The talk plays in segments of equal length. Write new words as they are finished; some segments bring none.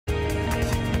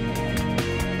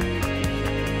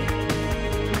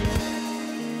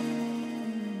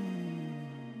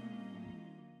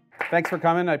Thanks for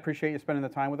coming. I appreciate you spending the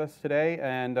time with us today.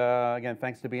 And again,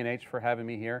 thanks to B&H for having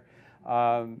me here.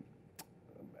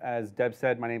 As Deb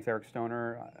said, my name's Eric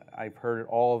Stoner. I've heard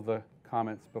all of the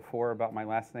comments before about my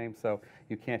last name, so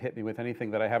you can't hit me with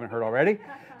anything that I haven't heard already.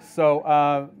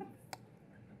 So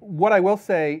what I will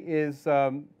say is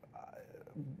a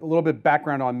little bit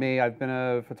background on me. I've been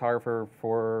a photographer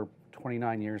for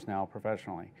 29 years now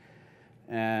professionally.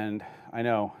 And I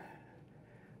know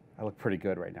I look pretty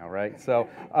good right now, right? So,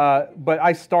 but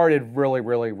I started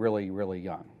really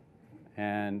young.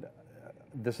 And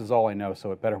this is all I know,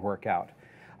 so it better work out.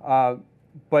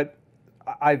 But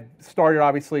I've started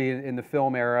obviously in the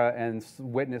film era and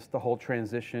witnessed the whole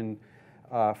transition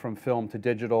from film to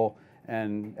digital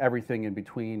and everything in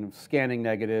between, scanning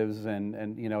negatives,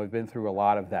 and you know, I've been through a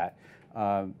lot of that.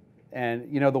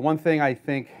 And you know, the one thing I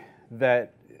think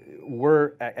that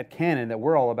we're at Canon that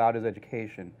we're all about is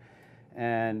education.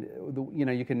 And you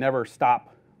know, you can never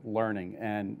stop learning.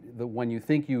 And when you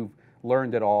think you've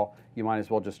learned it all, you might as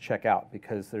well just check out,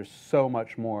 because there's so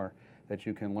much more that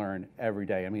you can learn every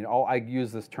day. I mean, I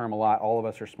use this term a lot. All of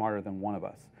us are smarter than one of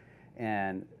us.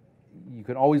 And you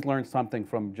can always learn something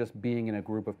from just being in a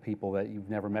group of people that you've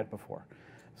never met before.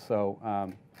 So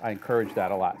I encourage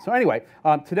that a lot. So anyway,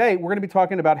 today we're going to be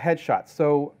talking about headshots.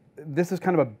 So this is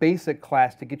kind of a basic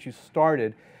class to get you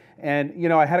started. And you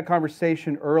know, I had a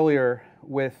conversation earlier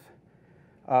with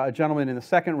a gentleman in the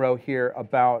second row here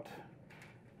about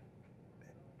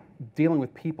dealing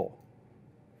with people.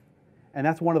 And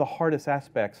that's one of the hardest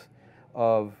aspects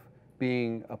of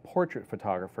being a portrait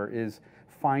photographer, is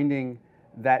finding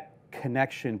that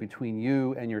connection between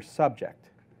you and your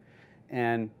subject.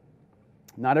 And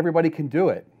not everybody can do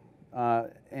it.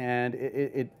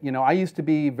 And you know, I used to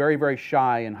be very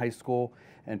shy in high school,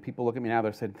 and people look at me now,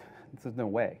 they said, "There's no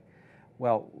way."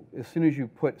 Well, as soon as you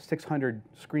put 600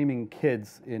 screaming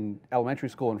kids in elementary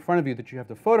school in front of you that you have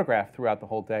to photograph throughout the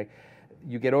whole day,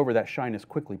 you get over that shyness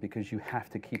quickly, because you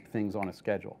have to keep things on a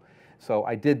schedule. So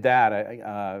I did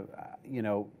that, you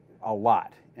know, a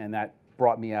lot, and that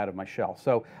brought me out of my shell.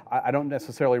 So I don't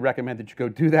necessarily recommend that you go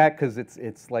do that, because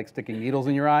it's like sticking needles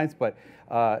in your eyes, but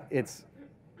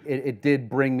it did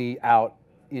bring me out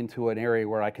into an area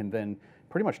where I can then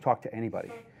pretty much talk to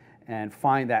anybody and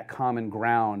find that common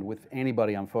ground with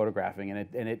anybody I'm photographing.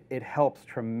 And it helps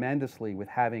tremendously with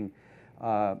having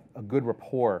a good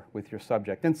rapport with your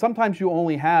subject. And sometimes you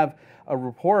only have a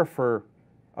rapport for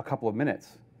a couple of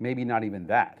minutes, maybe not even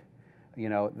that. You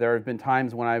know, there have been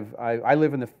times when I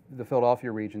live in the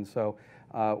Philadelphia region, so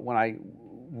when I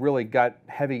really got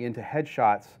heavy into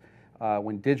headshots,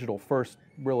 when digital first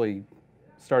really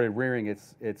started rearing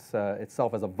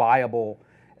itself as a viable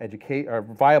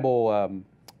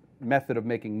method of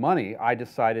making money, I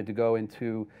decided to go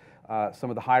into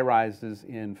some of the high rises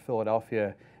in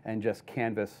Philadelphia and just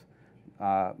canvas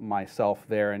myself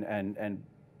there and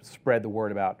spread the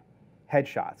word about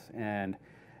headshots. And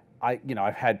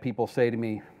I've had people say to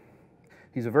me,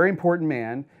 "He's a very important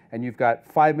man, and you've got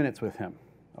 5 minutes with him."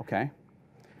 Okay,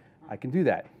 I can do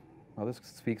that. Well, this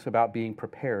speaks about being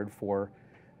prepared for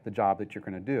the job that you're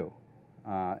going to do.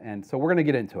 And so we're going to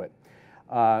get into it.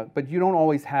 But you don't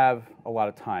always have a lot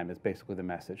of time, is basically the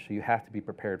message. So you have to be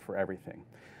prepared for everything.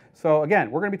 So again,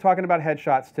 we're going to be talking about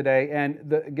headshots today.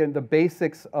 And again, the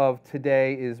basics of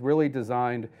today is really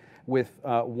designed with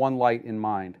one light in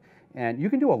mind. And you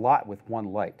can do a lot with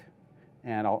one light.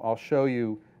 And I'll show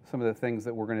you some of the things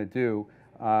that we're going to do.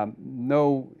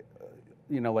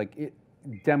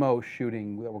 Demo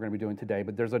shooting that we're going to be doing today,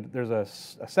 but there's a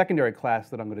secondary class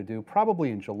that I'm going to do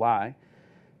probably in July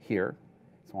here.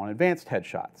 It's on advanced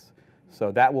headshots.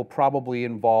 So that will probably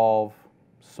involve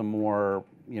some more,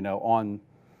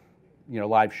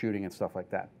 live shooting and stuff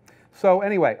like that. So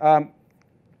anyway,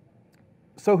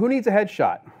 so who needs a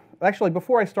headshot? Actually,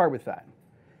 before I start with that,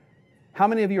 how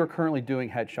many of you are currently doing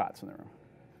headshots in the room?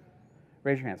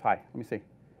 Raise your hands. Hi, let me see.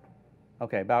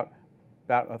 Okay, about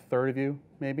a third of you,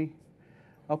 maybe.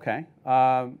 Okay.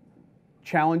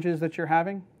 Challenges that you're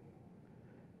having?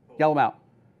 Yell them out.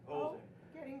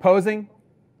 Posing.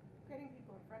 Getting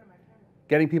people in front of my camera.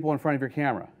 Getting people in front of your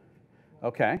camera.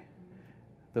 Okay.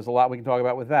 There's a lot we can talk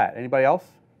about with that. Anybody else?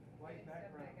 White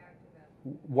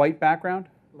background. White background?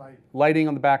 Light. Lighting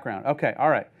on the background. Okay, all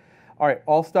right. All right,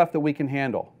 all stuff that we can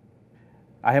handle.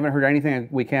 I haven't heard anything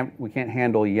we can't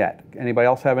handle yet. Anybody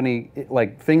else have any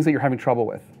things that you're having trouble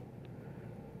with?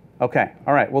 Okay,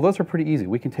 all right. Well, those are pretty easy.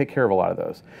 We can take care of a lot of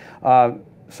those.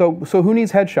 So who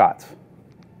needs headshots?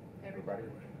 Everybody.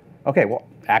 Okay, well,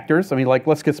 actors. I mean,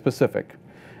 let's get specific.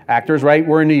 Actors, right?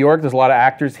 We're in New York. There's a lot of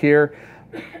actors here.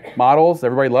 Models.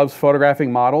 Everybody loves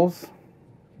photographing models.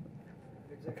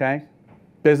 Okay.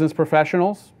 Business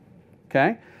professionals.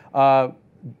 okay?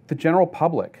 The general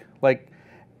public, like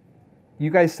you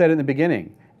guys said in the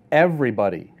beginning,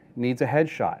 everybody needs a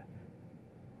headshot.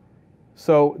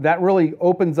 So that really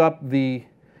opens up the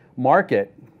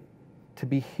market to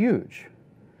be huge.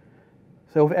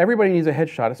 So if everybody needs a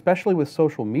headshot, especially with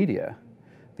social media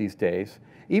these days,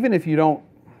 even if you don't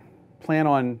plan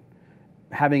on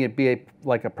having it be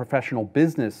like a professional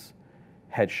business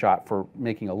headshot for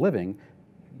making a living,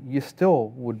 you still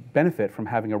would benefit from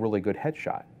having a really good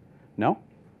headshot. No?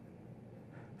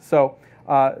 So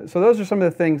those are some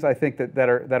of the things I think that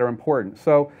are important.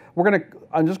 So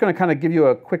I'm just going to kind of give you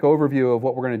a quick overview of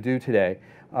what we're going to do today.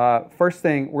 First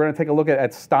thing, we're going to take a look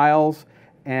at styles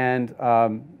and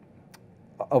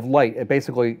of light,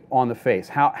 basically on the face.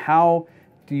 How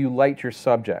do you light your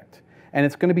subject? And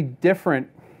it's going to be different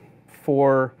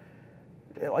for,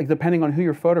 like, depending on who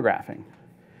you're photographing.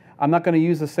 I'm not going to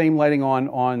use the same lighting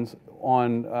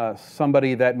on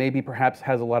somebody that maybe perhaps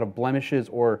has a lot of blemishes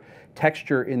or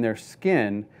texture in their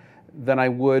skin than I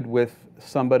would with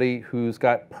somebody who's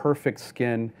got perfect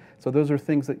skin. So those are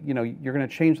things that, you know, you're going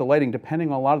to change the lighting depending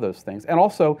on a lot of those things. And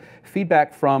also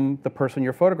feedback from the person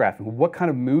you're photographing. What kind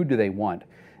of mood do they want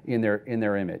in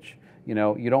their image? You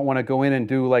know, you don't want to go in and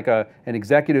do like an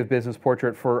executive business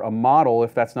portrait for a model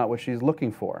if that's not what she's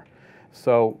looking for.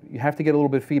 So you have to get a little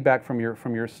bit of feedback from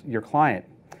your client.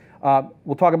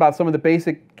 We'll talk about some of the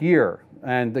basic gear.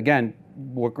 And again,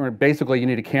 basically you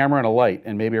need a camera and a light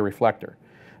and maybe a reflector.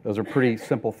 Those are pretty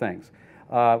simple things.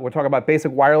 We'll talk about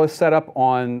basic wireless setup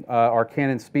on our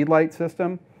Canon Speedlight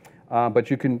system. But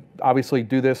you can obviously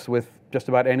do this with just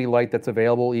about any light that's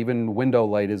available. Even window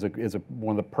light is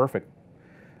one of the perfect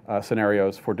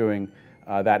scenarios for doing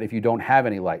that if you don't have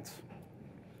any lights.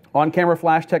 On-camera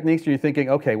flash techniques, you're thinking,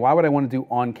 okay, why would I want to do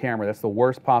on-camera? That's the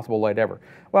worst possible light ever.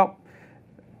 Well,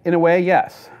 in a way,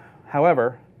 yes.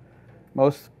 However,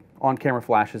 most on-camera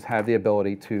flashes have the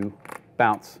ability to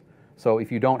bounce. So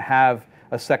if you don't have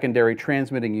a secondary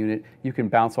transmitting unit, you can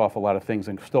bounce off a lot of things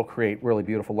and still create really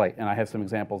beautiful light. And I have some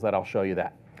examples that I'll show you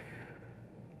that.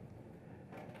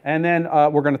 And then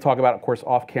we're going to talk about, of course,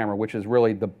 off camera, which is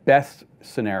really the best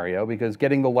scenario, because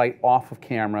getting the light off of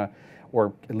camera,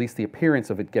 or at least the appearance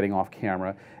of it getting off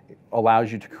camera,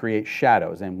 allows you to create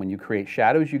shadows. And when you create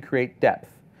shadows, you create depth.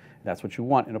 That's what you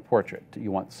want in a portrait.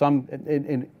 You want some,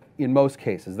 in most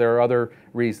cases. There are other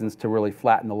reasons to really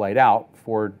flatten the light out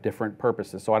for different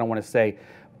purposes. So I don't want to say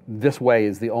this way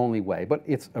is the only way, but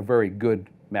it's a very good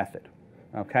method.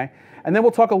 Okay? And then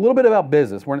we'll talk a little bit about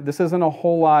business. This isn't a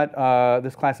whole lot,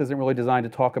 this class isn't really designed to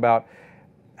talk about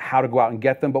how to go out and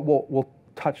get them, but we'll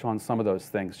touch on some of those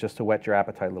things just to whet your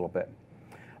appetite a little bit.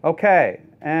 Okay,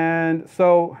 and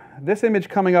so this image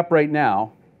coming up right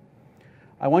now,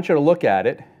 I want you to look at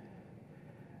it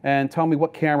and tell me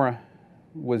what camera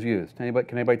was used. Can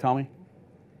anybody tell me?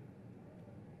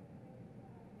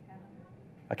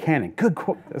 A Canon. Good.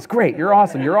 That's great. You're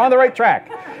awesome. You're on the right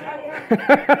track.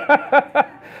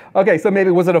 Okay, so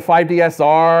maybe was it a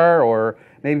 5DSR, or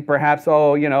maybe perhaps,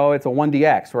 oh, you know, it's a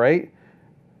 1DX, right?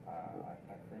 I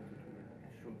think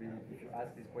it should be, if you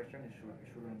ask this question, it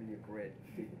shouldn't be a great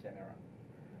big camera.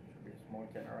 It should be a small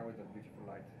camera with a beautiful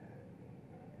light.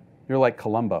 You're like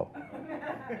Columbo.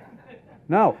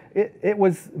 No, it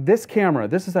was this camera.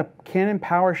 This is a Canon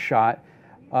PowerShot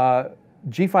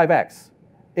G5X.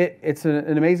 It's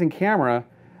an amazing camera,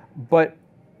 but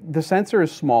the sensor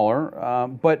is smaller,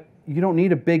 but you don't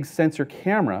need a big sensor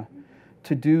camera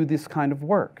to do this kind of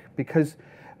work, because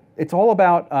it's all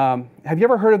about, have you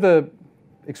ever heard of the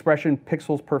expression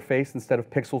pixels per face instead of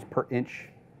pixels per inch?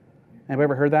 Anybody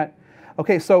ever heard that?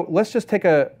 Okay, so let's just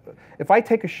if I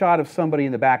take a shot of somebody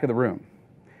in the back of the room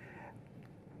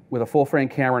with a full frame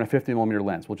camera and a 50mm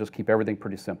lens, we'll just keep everything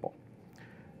pretty simple.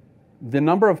 The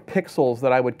number of pixels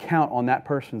that I would count on that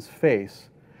person's face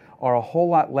are a whole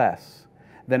lot less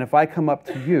than if I come up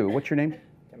to you. What's your name?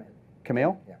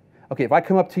 Camille? Yeah. Okay, if I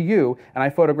come up to you and I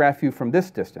photograph you from this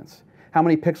distance, how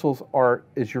many pixels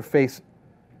is your face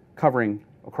covering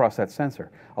across that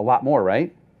sensor? A lot more,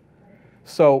 right?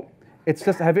 So it's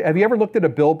just, have you ever looked at a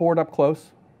billboard up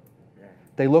close? Yeah.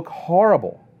 They look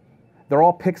horrible. They're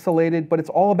all pixelated, but it's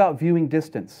all about viewing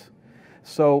distance.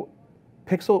 So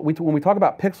when we talk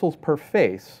about pixels per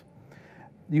face,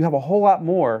 you have a whole lot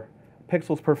more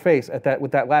pixels per face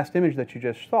with that last image that you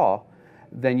just saw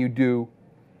than you do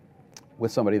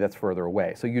with somebody that's further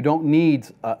away. So you don't need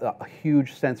a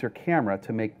huge sensor camera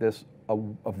to make this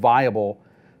a viable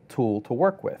tool to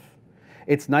work with.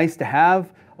 It's nice to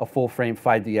have a full frame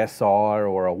 5DSR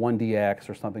or a 1DX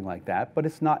or something like that, but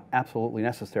it's not absolutely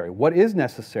necessary. What is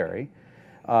necessary,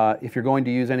 if you're going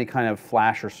to use any kind of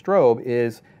flash or strobe,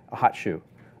 is a hot shoe,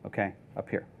 okay, up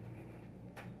here.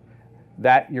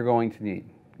 That you're going to need,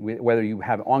 whether you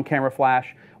have on-camera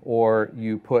flash or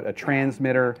you put a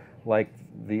transmitter like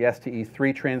the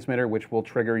STE3 transmitter, which will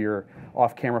trigger your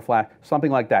off-camera flash,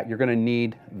 something like that. You're going to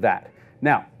need that.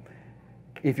 Now,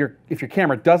 if your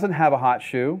camera doesn't have a hot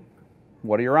shoe,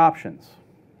 what are your options?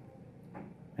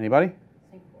 Anybody?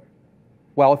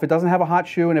 Well, if it doesn't have a hot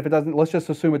shoe, and if it doesn't, let's just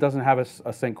assume it doesn't have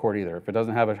a sync cord either, if it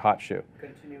doesn't have a hot shoe.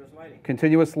 Continuous lighting.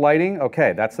 Continuous lighting,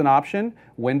 okay, that's an option.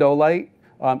 Window light.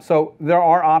 So there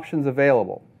are options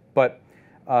available, but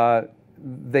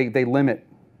they limit,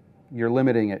 you're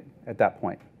limiting it at that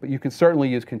point. But you can certainly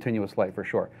use continuous light for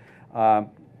sure.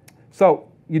 So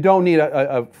you don't need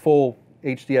a full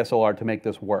HDSLR to make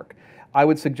this work. I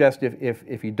would suggest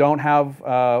if you don't have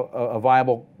a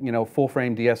viable,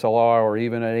 full-frame DSLR or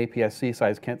even an APS-C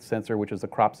size sensor, which is a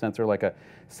crop sensor like a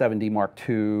 7D Mark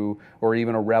II, or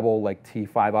even a Rebel like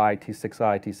T5i,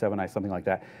 T6i, T7i, something like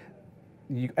that,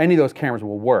 any of those cameras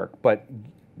will work, but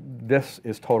this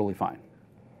is totally fine.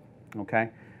 Okay?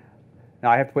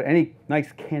 Now I have to put any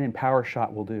nice Canon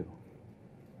PowerShot will do.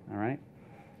 All right?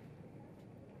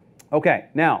 Okay,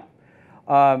 now,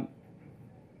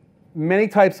 many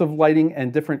types of lighting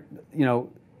and different,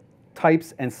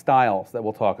 types and styles that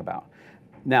we'll talk about.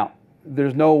 Now,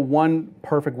 there's no one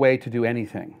perfect way to do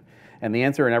anything. And the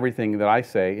answer in everything that I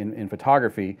say in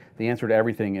photography, the answer to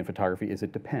everything in photography is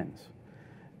it depends.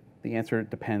 The answer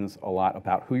depends a lot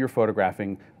about who you're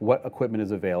photographing, what equipment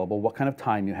is available, what kind of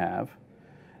time you have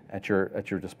at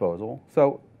your disposal.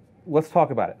 So let's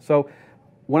talk about it. So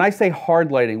when I say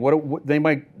hard lighting, they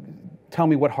might tell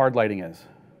me what hard lighting is.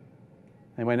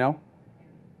 Anybody know?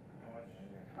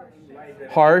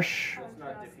 Harsh. It's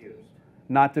not diffused.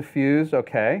 Not diffused,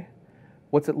 okay.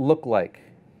 What's it look like?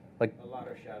 Like A lot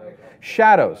of shadows.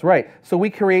 shadows, right. So we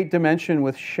create dimension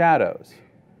with shadows.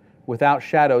 Without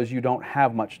shadows, you don't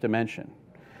have much dimension.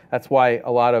 That's why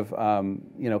a lot of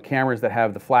cameras that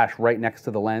have the flash right next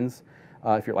to the lens,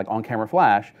 if you're like on-camera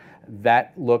flash,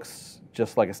 that looks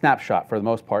just like a snapshot for the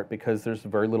most part because there's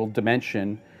very little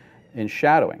dimension in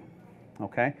shadowing.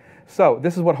 Okay, so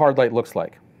this is what hard light looks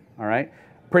like. All right,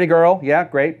 pretty girl, yeah,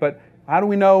 great. But how do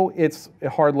we know it's a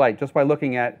hard light? Just by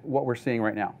looking at what we're seeing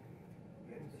right now.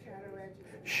 Shadow edges.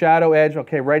 Shadow edge.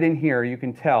 Okay, right in here you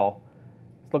can tell.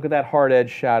 Look at that hard edge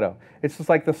shadow. It's just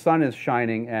like the sun is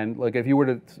shining, and like if you were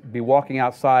to be walking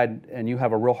outside and you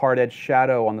have a real hard edge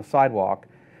shadow on the sidewalk,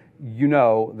 you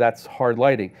know that's hard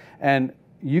lighting. And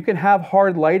you can have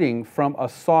hard lighting from a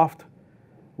soft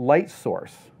light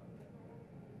source.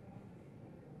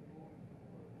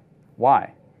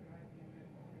 Why?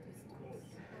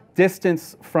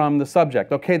 Distance from the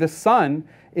subject. Okay, the sun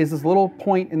is this little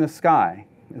point in the sky.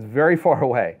 It's very far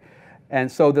away. And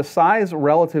so the size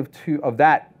relative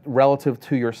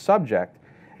to your subject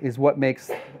is what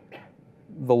makes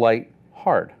the light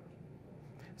hard.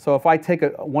 So if I take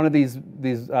one of these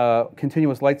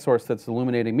continuous light source that's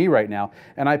illuminating me right now,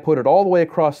 and I put it all the way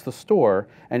across the store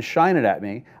and shine it at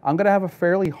me, I'm going to have a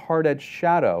fairly hard-edged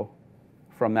shadow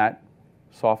from that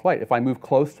soft light. If I move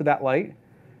close to that light,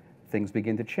 things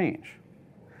begin to change.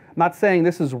 I'm not saying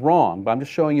this is wrong, but I'm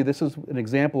just showing you this is an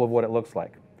example of what it looks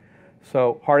like.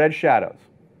 So hard-edged shadows.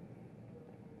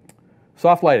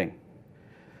 Soft lighting.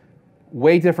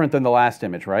 Way different than the last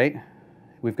image, right?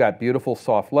 We've got beautiful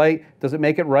soft light. Does it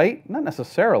make it right? Not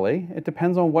necessarily. It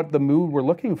depends on what the mood we're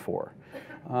looking for.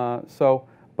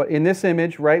 But in this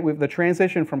image, right, the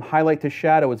transition from highlight to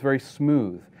shadow is very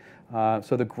smooth.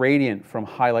 So the gradient from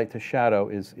highlight to shadow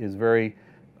is very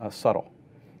subtle.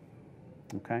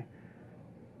 Okay?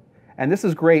 And this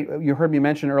is great. You heard me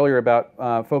mention earlier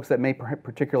about folks that may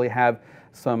particularly have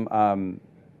some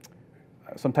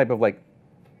type of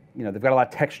they've got a lot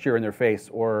of texture in their face,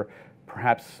 or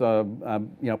perhaps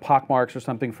pock marks or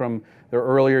something from their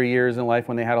earlier years in life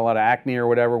when they had a lot of acne or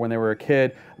whatever when they were a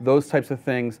kid. Those types of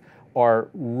things are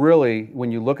really,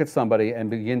 when you look at somebody and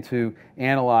begin to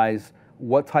analyze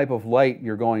what type of light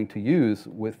you're going to use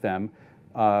with them,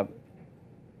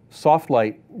 soft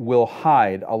light will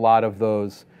hide a lot of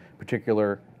those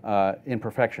particular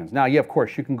imperfections. Now, yeah, of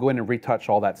course, you can go in and retouch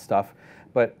all that stuff,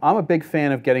 but I'm a big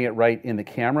fan of getting it right in the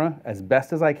camera as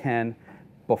best as I can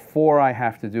before I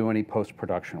have to do any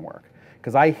post-production work.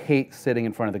 Because I hate sitting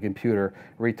in front of the computer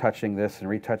retouching this and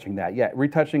retouching that. Yeah,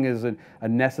 retouching is a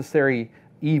necessary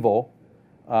evil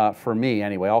for me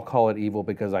anyway. I'll call it evil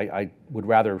because I would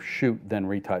rather shoot than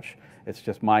retouch. It's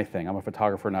just my thing. I'm a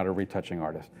photographer, not a retouching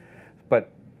artist.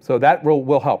 So that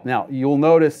will help. Now, you'll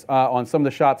notice on some of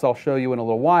the shots I'll show you in a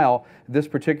little while, this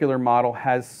particular model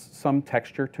has some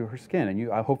texture to her skin, and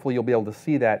hopefully you'll be able to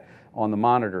see that on the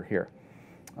monitor here.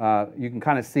 You can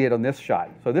kind of see it on this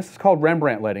shot. So this is called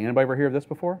Rembrandt lighting. Anybody ever hear of this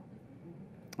before?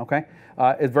 Okay,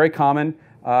 it's very common.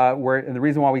 And the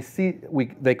reason why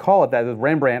they call it that is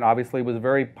Rembrandt obviously was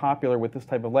very popular with this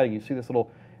type of lighting. You see this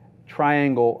little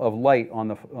triangle of light on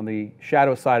the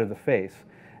shadow side of the face,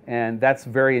 and that's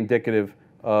very indicative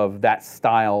of that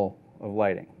style of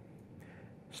lighting.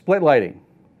 Split lighting.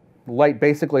 The light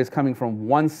basically is coming from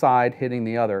one side hitting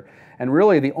the other, and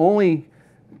really the only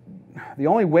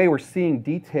way we're seeing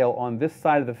detail on this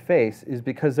side of the face is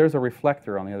because there's a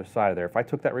reflector on the other side of there. If I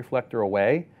took that reflector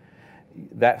away,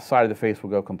 that side of the face will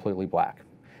go completely black.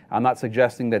 I'm not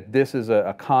suggesting that this is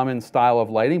a common style of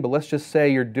lighting, but let's just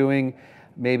say you're doing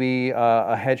maybe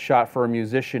a headshot for a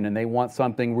musician and they want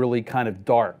something really kind of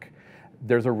dark.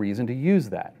 There's a reason to use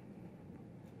that.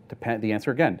 The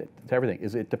answer again to everything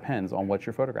is it depends on what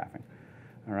you're photographing.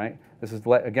 All right. This is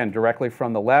again directly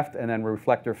from the left, and then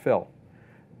reflector fill.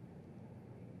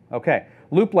 Okay.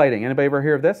 Loop lighting. Anybody ever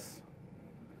hear of this?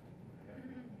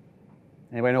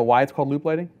 Anybody know why it's called loop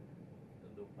lighting?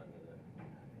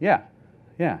 Yeah.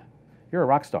 Yeah. You're a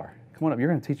rock star. Come on up. You're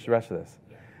going to teach the rest of this.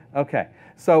 Okay.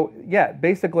 So yeah,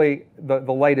 basically the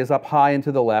light is up high and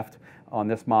to the left on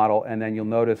this model, and then you'll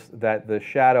notice that the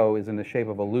shadow is in the shape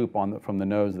of a loop from the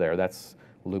nose there. That's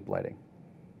loop lighting.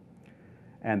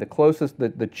 And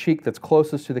the cheek that's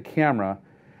closest to the camera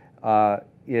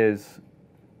is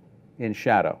in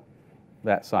shadow,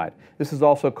 that side. This is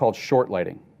also called short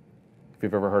lighting, if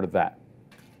you've ever heard of that.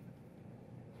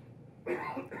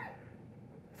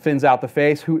 Thins out the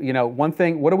face. One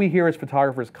thing, what do we hear as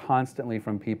photographers constantly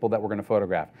from people that we're going to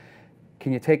photograph?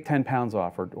 Can you take 10 pounds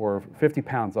off or 50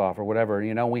 pounds off or whatever?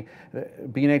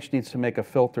 B&H needs to make a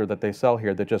filter that they sell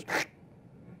here that just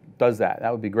does that.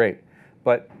 That would be great.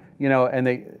 But,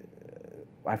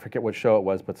 I forget what show it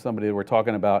was, but somebody were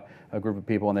talking about a group of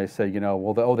people and they said,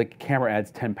 well, the camera adds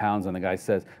 10 pounds, and the guy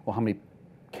says, well, how many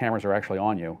cameras are actually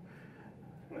on you?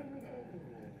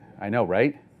 I know,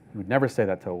 right? You would never say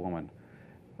that to a woman.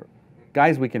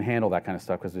 Guys, we can handle that kind of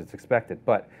stuff because it's expected.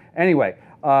 But anyway,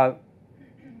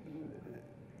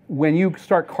 when you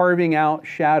start carving out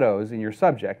shadows in your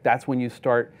subject, that's when you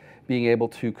start being able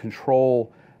to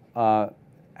control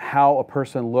how a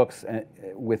person looks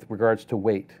with regards to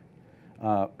weight.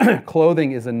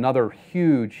 Clothing is another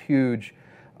huge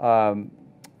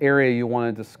area you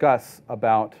want to discuss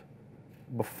about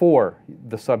before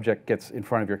the subject gets in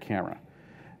front of your camera.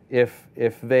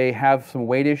 If they have some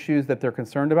weight issues that they're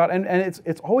concerned about, and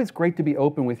it's always great to be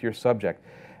open with your subject.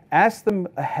 Ask them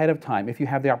ahead of time if you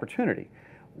have the opportunity.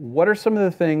 What are some of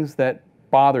the things that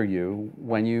bother you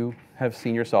when you have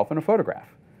seen yourself in a photograph?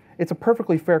 It's a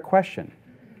perfectly fair question.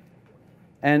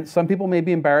 And some people may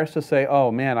be embarrassed to say, oh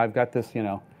man, I've got this,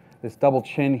 this double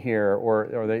chin here,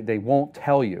 or they won't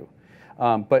tell you.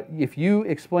 But if you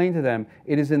explain to them,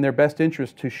 it is in their best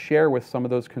interest to share with you some of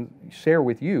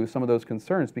those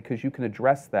concerns, because you can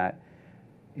address that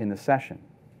in the session,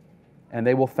 and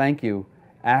they will thank you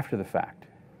after the fact.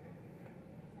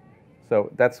 So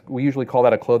we usually call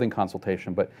that a clothing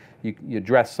consultation, but you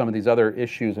address some of these other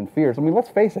issues and fears. I mean, let's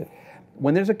face it,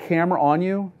 when there's a camera on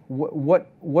you, what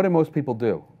do most people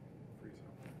do?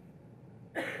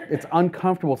 It's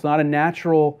uncomfortable. It's not a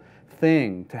natural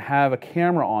thing to have a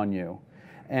camera on you.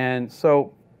 And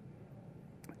so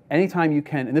anytime you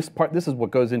can, and this is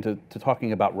what goes into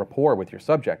talking about rapport with your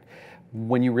subject.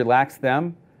 When you relax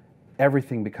them,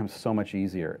 everything becomes so much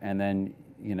easier. And then,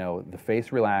 the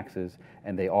face relaxes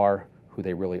and they are who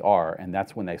they really are. And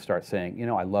that's when they start saying,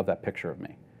 I love that picture of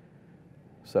me.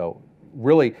 So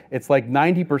really, it's like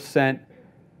 90%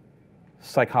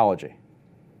 psychology.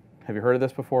 Have you heard of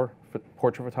this before?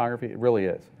 Portrait photography? It really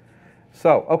is.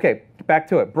 So, okay, back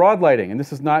to it. Broad lighting, and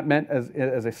this is not meant as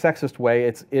a sexist way.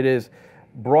 It is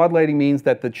broad lighting means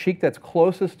that the cheek that's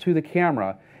closest to the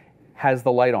camera has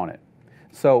the light on it.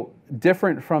 So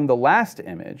different from the last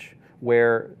image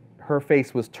where her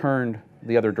face was turned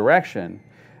the other direction,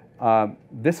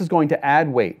 this is going to add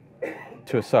weight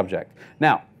to a subject.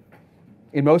 Now,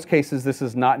 in most cases, this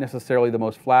is not necessarily the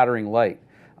most flattering light,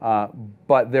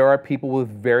 but there are people with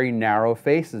very narrow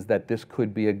faces that this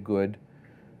could be a good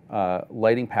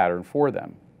lighting pattern for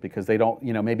them, because they don't,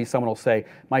 maybe someone will say,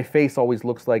 my face always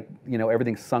looks like,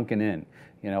 everything's sunken in.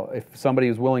 If somebody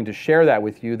is willing to share that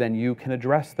with you, then you can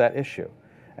address that issue,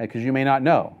 because you may not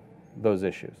know those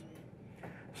issues.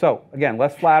 So again,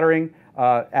 less flattering,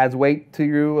 adds weight to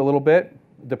you a little bit,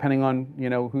 depending on,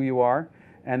 who you are.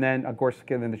 And then, of course,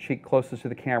 again, the cheek closest to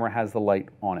the camera has the light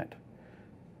on it.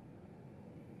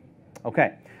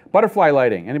 Okay, butterfly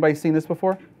lighting. Anybody seen this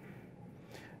before?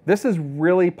 This is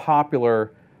really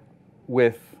popular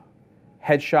with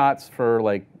headshots for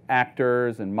like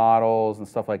actors and models and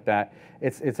stuff like that.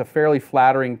 It's a fairly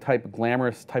flattering type,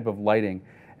 glamorous type of lighting.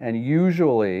 And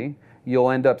usually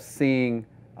you'll end up seeing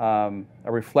a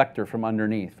reflector from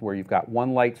underneath where you've got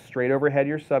one light straight overhead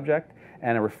your subject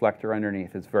and a reflector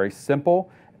underneath. It's very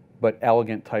simple but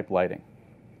elegant type lighting.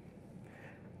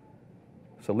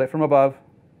 So lit from above,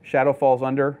 shadow falls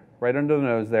under, right under the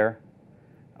nose there.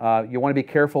 You want to be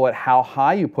careful at how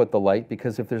high you put the light,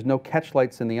 because if there's no catch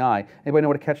lights in the eye, anybody know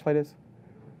what a catch light is?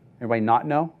 Everybody not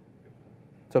know?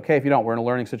 It's okay if you don't, we're in a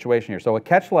learning situation here. So a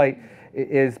catch light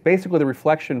is basically the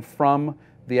reflection from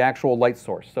the actual light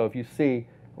source. So if you see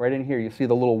right in here, you see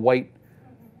the little white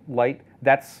light,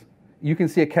 you can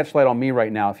see a catch light on me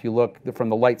right now if you look from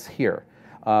the lights here.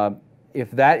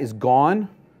 If that is gone,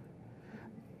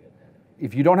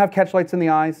 if you don't have catch lights in the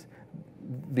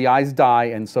eyes die,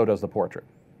 and so does the portrait,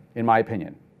 in my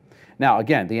opinion. Now,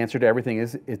 again, the answer to everything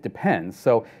is it depends.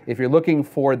 So if you're looking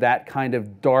for that kind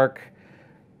of dark,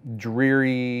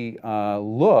 dreary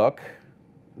look,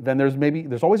 then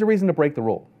there's always a reason to break the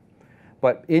rule.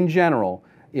 But in general,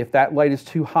 if that light is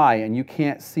too high and you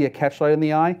can't see a catch light in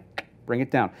the eye, bring it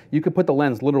down. You could put the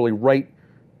lens literally right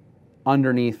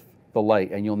underneath the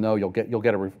light, and you'll know you'll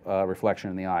get a reflection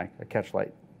in the eye, a catch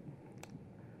light.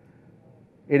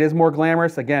 It is more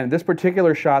glamorous. Again, this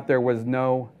particular shot there was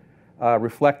no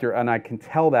reflector, and I can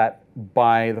tell that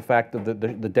by the fact of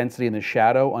the density and the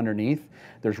shadow underneath.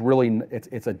 There's really,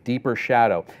 it's a deeper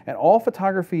shadow. And all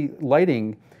photography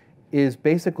lighting is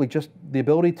basically just the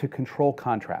ability to control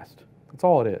contrast. That's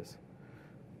all it is.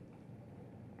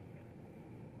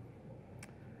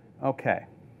 Okay.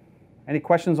 Any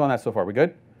questions on that so far? We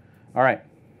good? All right.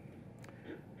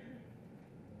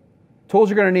 Tools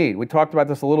you're going to need. We talked about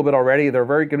this a little bit already. They're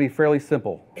going to be fairly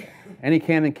simple. Any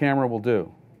Canon camera will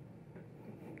do.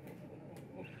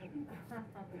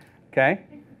 Okay?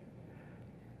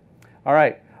 All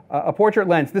right. A portrait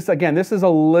lens. This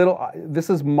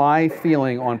is my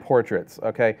feeling on portraits.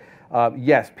 Okay?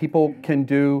 Yes, people can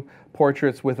do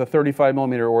portraits with a 35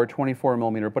 millimeter or a 24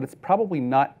 millimeter, but it's probably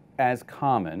not as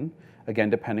common, again,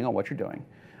 depending on what you're doing.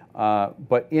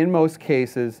 But in most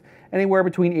cases, anywhere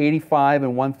between 85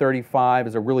 and 135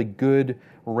 is a really good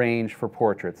range for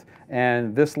portraits.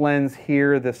 And this lens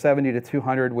here, the 70 to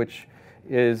 200,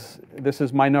 this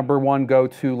is my #1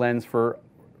 go-to lens for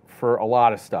a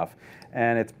lot of stuff.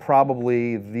 And it's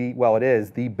probably it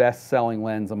is the best-selling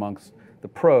lens amongst the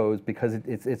pros, because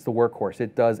it's the workhorse.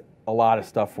 It does a lot of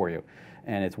stuff for you,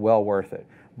 and it's well worth it.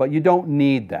 But you don't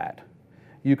need that.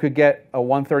 You could get a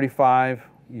 135,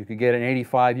 you could get an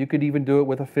 85, you could even do it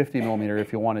with a 50 millimeter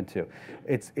if you wanted to.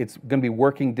 It's going to be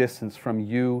working distance from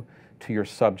you to your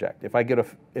subject.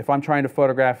 If I'm trying to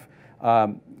photograph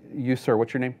you, sir,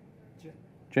 what's your name?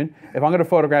 Jin. If I'm going to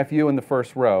photograph you in the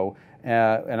first row,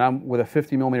 and I'm with a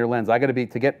 50 millimeter lens, I got to be,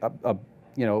 to get a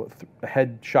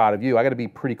head shot of you, I got to be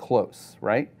pretty close,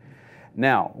 right?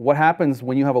 Now, what happens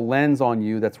when you have a lens on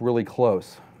you that's really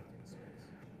close?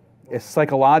 It's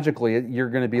psychologically, you're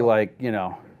going to be like,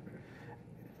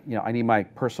 I need my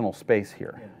personal space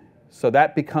here. Yeah. So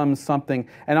that becomes something,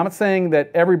 and I'm not saying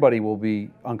that everybody will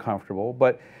be uncomfortable,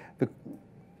 but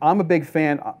I'm a big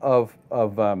fan of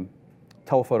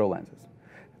telephoto lenses.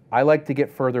 I like to get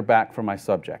further back from my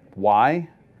subject. Why?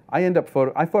 I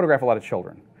photograph a lot of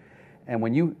children. And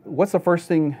what's the first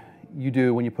thing you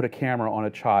do when you put a camera on a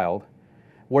child?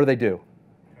 What do they do?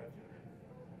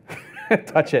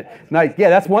 Touch it. Nice. Yeah,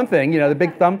 that's one thing. The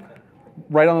big thumb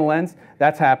right on the lens.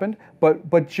 That's happened.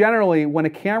 But generally, when a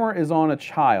camera is on a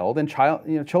child, and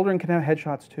children can have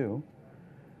headshots too,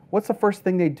 what's the first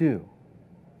thing they do?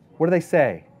 What do they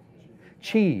say?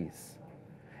 Cheese.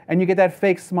 And you get that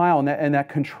fake smile and that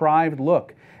contrived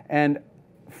look. And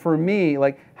for me,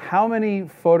 how many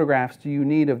photographs do you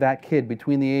need of that kid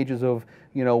between the ages of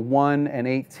 1 and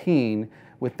 18,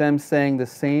 with them saying the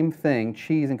same thing,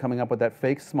 cheese, and coming up with that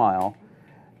fake smile?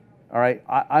 All right,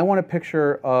 I want a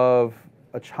picture of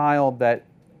a child that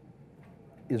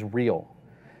is real.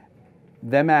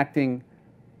 Them acting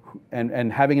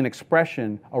and having an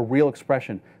expression, a real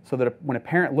expression, so that when a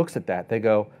parent looks at that, they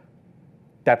go,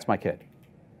 that's my kid.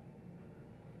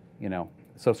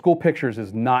 So school pictures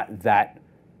is not that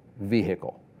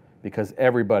vehicle, because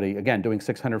everybody, again, doing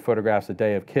 600 photographs a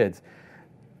day of kids,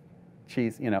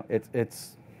 geez,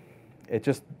 it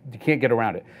just, you can't get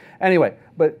around it. Anyway,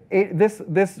 but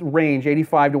this range,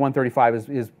 85 to 135,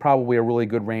 is probably a really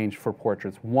good range for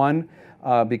portraits. One,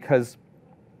 because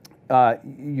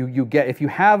if you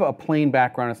have a plain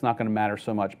background, it's not going to matter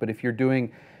so much. But if you're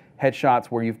doing headshots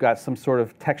where you've got some sort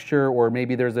of texture, or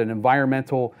maybe there's an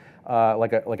environmental,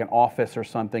 like an office or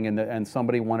something, and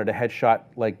somebody wanted a headshot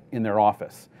like in their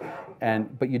office,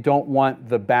 but you don't want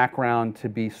the background to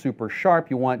be super sharp.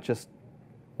 You want just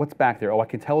What's back there? Oh, I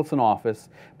can tell it's an office,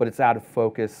 but it's out of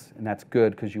focus, and that's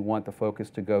good because you want the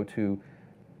focus to go to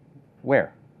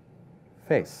where?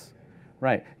 Face.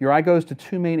 Right. Your eye goes to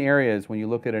two main areas when you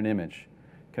look at an image.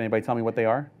 Can anybody tell me what they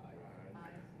are?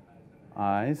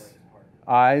 Eyes.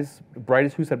 Eyes.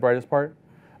 Brightest. Who said brightest part?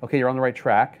 Okay, you're on the right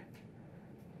track.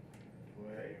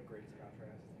 Area of greatest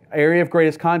contrast. Area of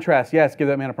greatest contrast. Yes, give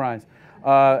that man a prize.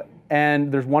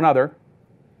 And there's one other.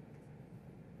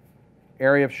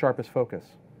 Area of sharpest focus.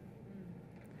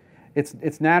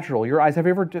 It's natural. Your eyes. Have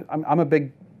you ever? I'm a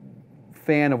big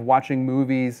fan of watching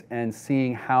movies and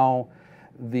seeing how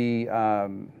the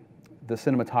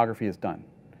cinematography is done.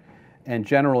 And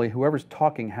generally, whoever's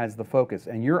talking has the focus,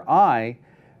 and your eye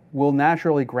will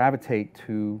naturally gravitate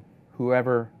to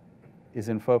whoever is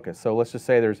in focus. So let's just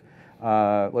say there's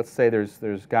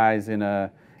guys in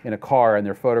a car and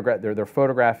they're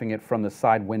photographing it from the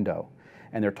side window,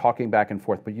 and they're talking back and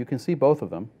forth. But you can see both of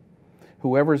them.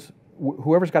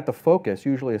 Whoever's got the focus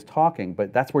usually is talking,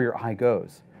 but that's where your eye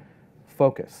goes.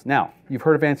 Focus. Now, you've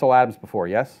heard of Ansel Adams before,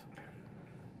 yes?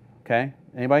 Okay.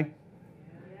 Anybody?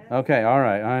 Okay. All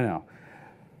right. I know.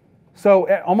 So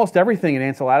almost everything in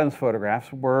Ansel Adams'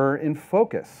 photographs were in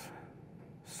focus.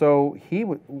 So he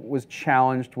was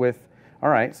challenged with, all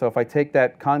right, so if I take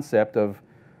that concept of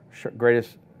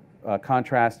greatest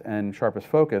contrast and sharpest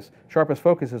focus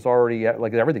is already,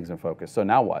 like everything's in focus. So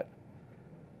now what?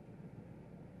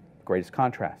 Greatest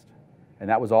contrast. And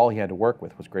that was all he had to work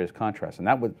with, was greatest contrast. And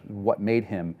that was what made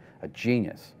him a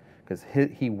genius, because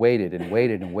he waited and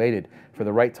waited and waited for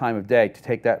the right time of day to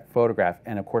take that photograph.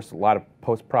 And of course, a lot of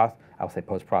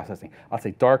post-processing. I'll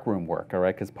say darkroom work, all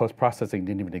right, because post-processing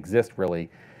didn't even exist really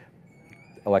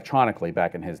electronically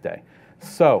back in his day.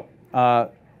 So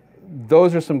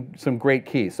those are some great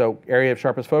keys. So area of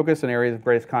sharpest focus and area of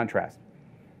greatest contrast.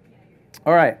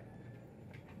 All right.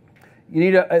 You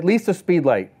need at least a speed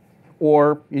light,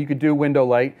 or you could do window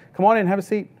light. Come on in, have a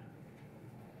seat.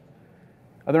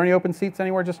 Are there any open seats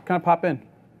anywhere? Just kind of pop in.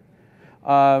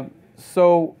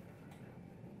 So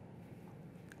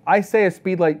I say a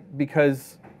speed light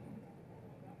because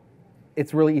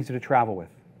it's really easy to travel with.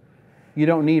 You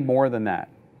don't need more than that.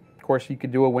 Of course, you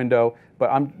could do a window,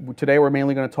 but today we're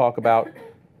mainly going to talk about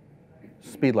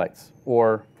speed lights,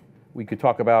 or we could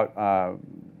talk about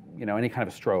any kind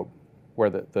of a strobe where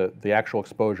the actual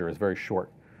exposure is very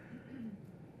short.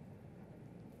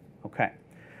 Okay.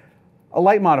 A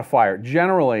light modifier.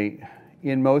 Generally,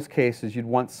 in most cases, you'd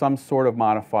want some sort of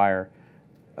modifier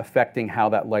affecting how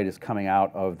that light is coming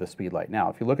out of the speed light.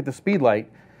 Now, if you look at the speed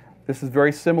light, this is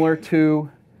very similar to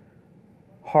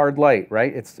hard light,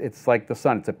 right? It's like the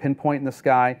sun. It's a pinpoint in the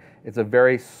sky. It's a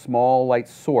very small light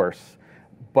source,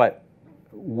 but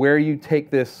where you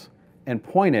take this and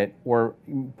point it or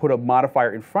put a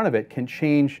modifier in front of it can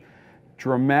change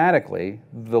dramatically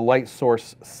the light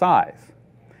source size.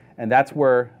 And that's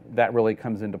where that really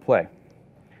comes into play.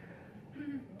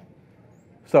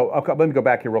 So let me go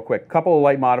back here real quick. A couple of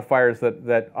light modifiers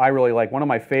that I really like. One of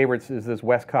my favorites is this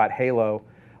Westcott Halo.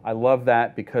 I love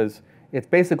that because it's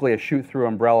basically a shoot-through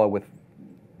umbrella with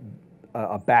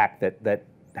a back that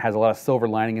has a lot of silver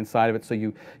lining inside of it. So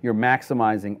you're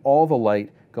maximizing all the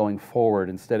light going forward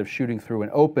instead of shooting through an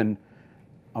open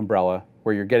umbrella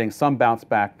where you're getting some bounce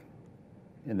back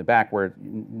in the back where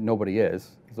nobody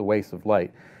is. It's a waste of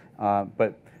light.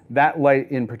 But that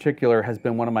light in particular has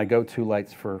been one of my go-to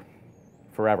lights for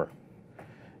forever,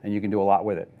 and you can do a lot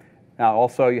with it. Now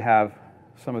also you have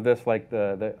some of this like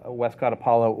the Westcott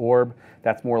Apollo Orb.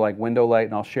 That's more like window light,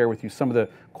 and I'll share with you some of the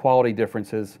quality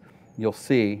differences you'll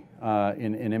see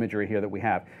in imagery here that we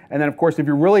have. And then of course if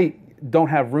you really don't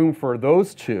have room for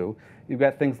those two, you've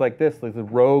got things like this, like the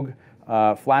Rogue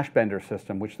flash bender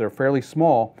system, which they're fairly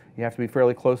small. You have to be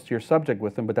fairly close to your subject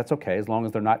with them, but that's okay as long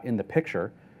as they're not in the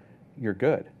picture, you're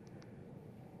good.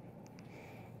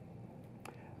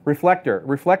 Reflector.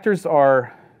 Reflectors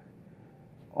are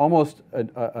almost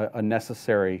a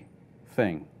necessary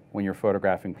thing when you're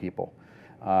photographing people.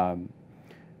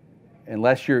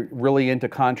 Unless you're really into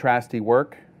contrasty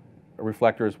work,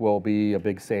 reflectors will be a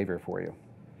big savior for you.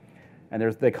 And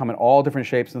they come in all different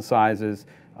shapes and sizes.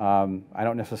 I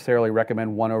don't necessarily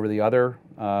recommend one over the other,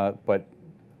 but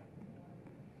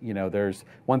there's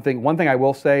one thing I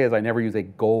will say is I never use a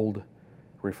gold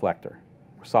reflector,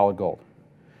 solid gold.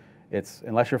 It's,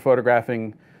 unless you're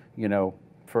photographing,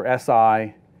 for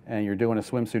SI and you're doing a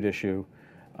swimsuit issue,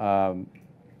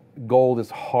 gold is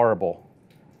horrible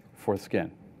for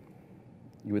skin.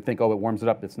 You would think, oh, it warms it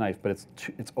up, it's nice, but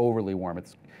it's overly warm.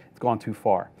 It's gone too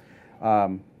far.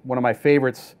 One of my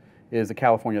favorites is the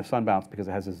California Sunbounce because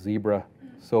it has a zebra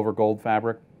silver gold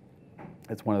fabric.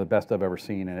 It's one of the best I've ever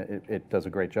seen, and it does a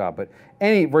great job. But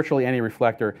virtually any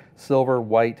reflector, silver,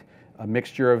 white, a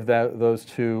mixture of those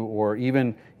two, or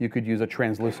even you could use a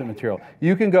translucent material.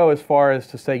 You can go as far as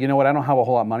to say, you know what, I don't have a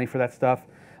whole lot of money for that stuff.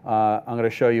 I'm going to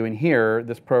show you in here,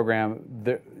 this program,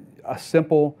 a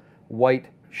simple white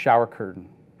shower curtain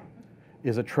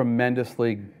is a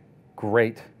tremendously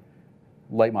great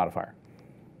light modifier.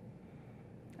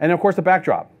 And of course the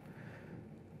backdrop.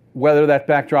 Whether that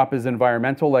backdrop is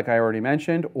environmental, like I already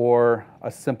mentioned, or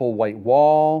a simple white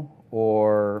wall,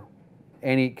 or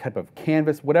any type of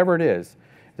canvas, whatever it is,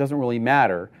 it doesn't really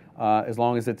matter as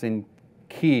long as it's in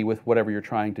key with whatever you're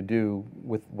trying to do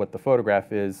with what the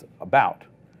photograph is about.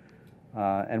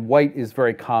 And white is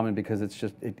very common because it's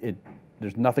just,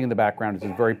 there's nothing in the background, it's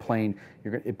just very plain.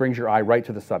 It brings your eye right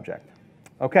to the subject.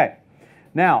 Okay.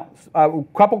 Now, a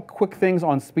couple quick things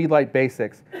on Speedlight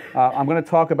basics. I'm going to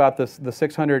talk about the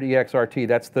 600 EXRT.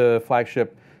 That's the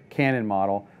flagship Canon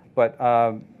model. But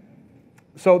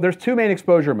so there's two main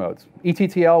exposure modes.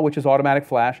 ETTL, which is automatic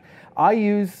flash. I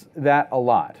use that a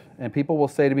lot. And people will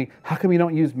say to me, how come you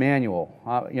don't use manual?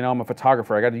 You know, I'm a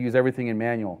photographer. I got to use everything in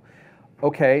manual.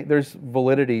 Okay, there's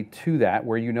validity to that,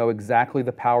 where you know exactly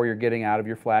the power you're getting out of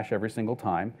your flash every single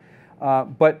time.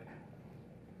 But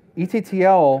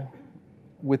ETTL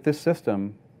with this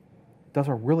system does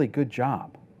a really good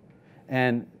job.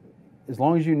 And as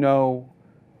long as you know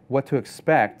what to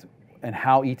expect and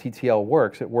how ETTL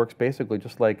works, it works basically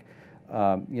just like,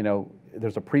 you know,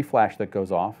 there's a pre-flash that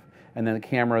goes off, and then the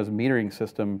camera's metering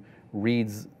system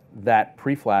reads that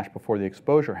pre-flash before the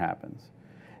exposure happens.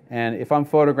 And if I'm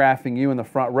photographing you in the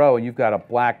front row and you've got a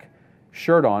black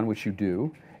shirt on, which you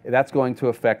do, that's going to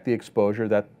affect the exposure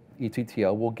that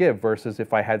ETTL will give, versus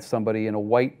if I had somebody in a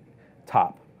white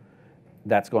top,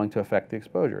 that's going to affect the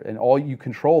exposure. And all you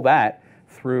control that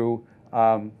through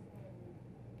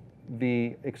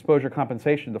the exposure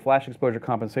compensation, the flash exposure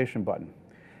compensation button.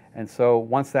 And so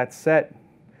once that's set,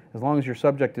 as long as your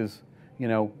subject is, you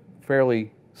know,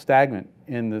 fairly stagnant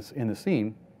in the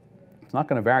scene, it's not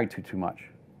going to vary too much.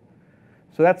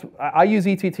 So I use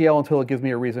ETTL until it gives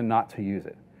me a reason not to use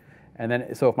it. And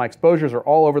then, so if my exposures are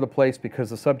all over the place because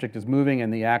the subject is moving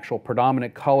and the actual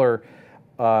predominant color,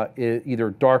 either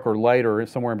dark or light or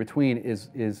somewhere in between,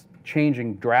 is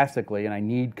changing drastically, and I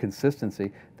need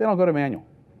consistency, then I'll go to manual.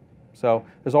 So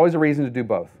there's always a reason to do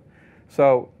both.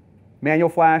 So manual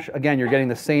flash, again, you're getting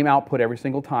the same output every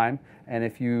single time, and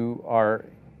if you are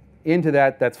into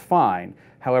that, that's fine.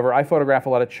 However, I photograph a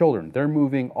lot of children. They're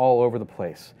moving all over the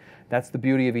place. That's the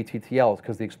beauty of ETTL,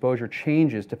 because the exposure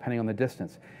changes depending on the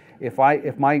distance. If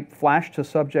my flash to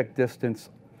subject distance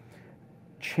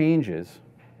changes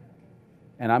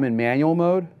and I'm in manual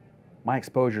mode, my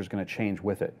exposure is going to change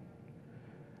with it.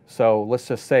 So let's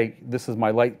just say this is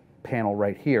my light panel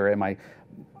right here, and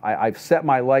I've set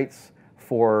my lights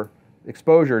for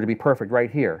exposure to be perfect right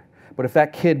here. But if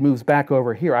that kid moves back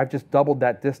over here, I've just doubled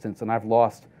that distance and I've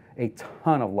lost a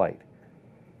ton of light.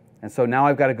 And so now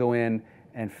I've got to go in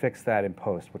and fix that in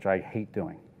post, which I hate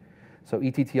doing. So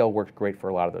ETTL works great for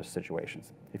a lot of those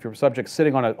situations. If your subject's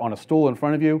sitting on a stool in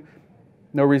front of you,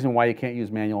 no reason why you can't use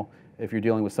manual if you're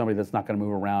dealing with somebody that's not going to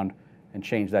move around and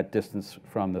change that distance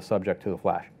from the subject to the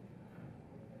flash.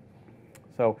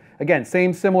 So again,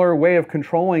 similar way of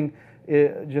controlling,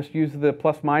 just use the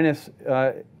plus minus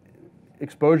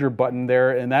exposure button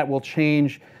there, and that will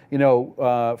change, you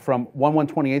know, from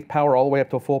 1/128th power all the way up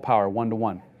to full power,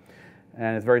 1:1.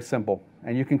 And it's very simple.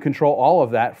 And you can control all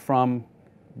of that from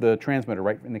the transmitter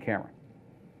right in the camera.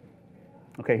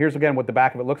 Okay, here's again what the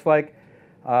back of it looks like.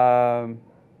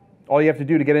 All you have to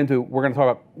do to get into, we're going to talk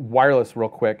about wireless real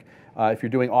quick. If you're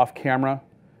doing off camera,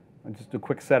 just a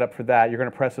quick setup for that. You're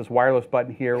going to press this wireless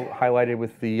button here, highlighted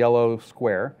with the yellow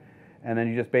square, and then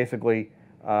you just basically,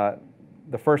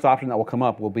 the first option that will come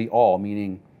up will be all,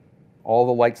 meaning all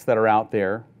the lights that are out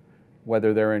there,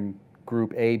 whether they're in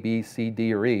group A, B, C,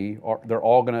 D, or E, they're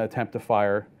all going to attempt to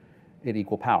fire at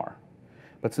equal power.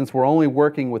 But since we're only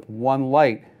working with one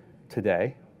light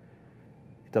today,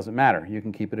 it doesn't matter. You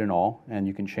can keep it in all, and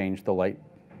you can change the light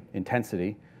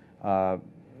intensity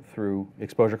through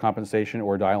exposure compensation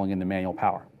or dialing in the manual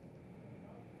power.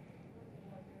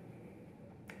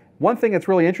 One thing that's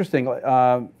really interesting,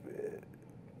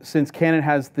 since Canon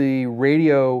has the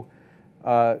radio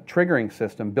triggering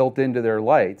system built into their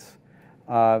lights,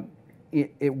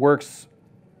 it works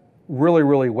really,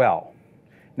 really well.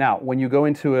 Now, when you go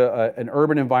into an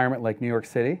urban environment like New York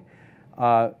City,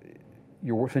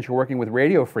 since you're working with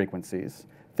radio frequencies,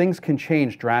 things can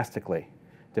change drastically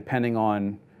depending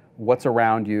on what's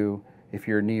around you. If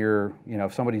you're near, you know,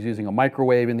 if somebody's using a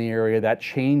microwave in the area, that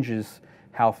changes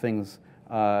how things,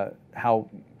 how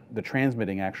the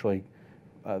transmitting actually,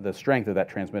 the strength of that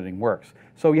transmitting works.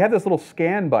 So you have this little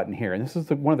scan button here, and this is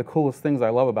one of the coolest things I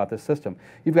love about this system.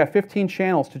 You've got 15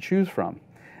 channels to choose from,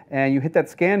 and you hit that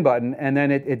scan button, and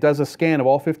then it does a scan of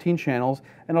all 15 channels,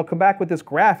 and it'll come back with this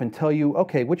graph and tell you,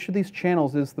 okay, which of these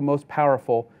channels is the most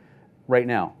powerful right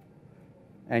now?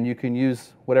 And you can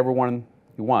use whatever one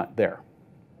you want there.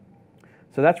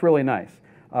 So that's really nice.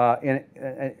 And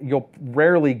you'll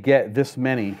rarely get this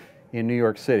many in New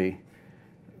York City.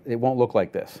 It won't look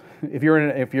like this. If you're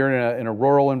in a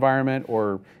rural environment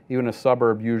or even a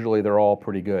suburb, usually they're all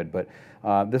pretty good. But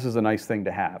this is a nice thing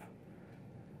to have.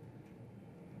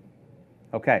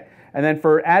 Okay, and then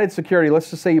for added security, let's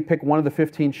just say you pick one of the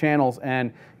 15 channels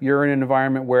and you're in an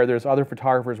environment where there's other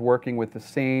photographers working with the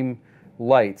same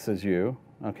lights as you,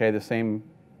 okay, the same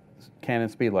Canon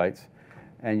speed lights,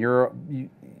 and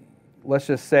let's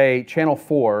just say channel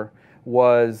 4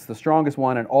 was the strongest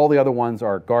one and all the other ones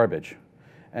are garbage.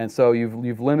 And so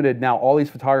you've limited, now all these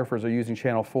photographers are using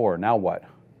channel 4. Now what?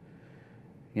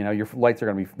 You know, your lights are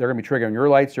going to be, they're going to be triggering your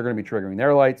lights, you're going to be triggering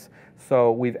their lights.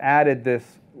 So we've added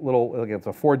this little, it's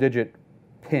a 4-digit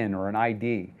PIN or an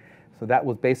ID. So that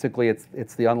was basically,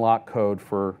 it's the unlock code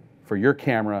for your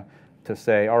camera to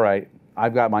say, all right,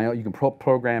 I've got my own, you can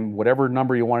program whatever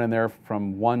number you want in there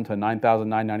from 1 to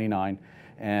 9,999,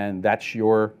 and that's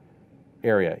your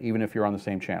area, even if you're on the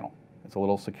same channel. It's a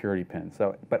little security pin.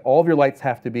 So, but all of your lights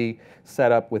have to be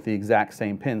set up with the exact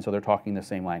same pin, so they're talking the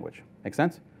same language. Make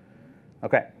sense?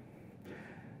 Okay.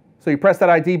 So you press that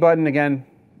ID button again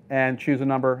and choose a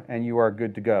number, and you are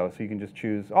good to go. So you can just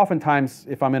choose. Oftentimes,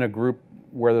 if I'm in a group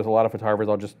where there's a lot of photographers,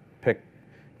 I'll just pick,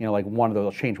 you know, like one of those.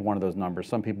 I'll change one of those numbers.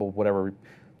 Some people, whatever,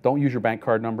 don't use your bank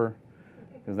card number,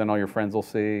 because then all your friends will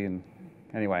see. And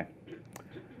anyway,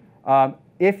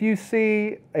 if you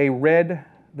see a red,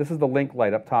 this is the link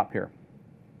light up top here.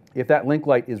 If that link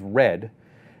light is red,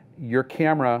 your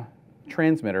camera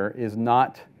transmitter is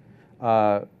not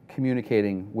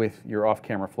communicating with your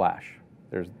off-camera flash.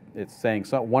 It's saying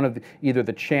either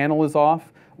the channel is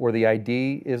off, or the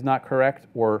ID is not correct,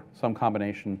 or some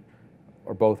combination,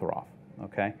 or both are off.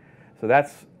 Okay, so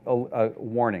that's a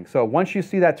warning. So once you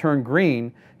see that turn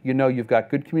green, you know you've got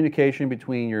good communication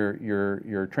between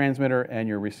your transmitter and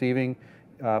your receiving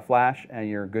flash, and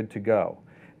you're good to go.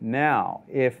 Now,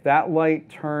 if that light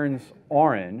turns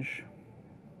orange,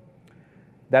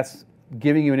 that's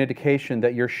giving you an indication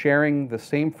that you're sharing the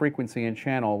same frequency and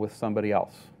channel with somebody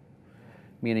else,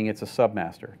 meaning it's a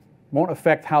submaster. Won't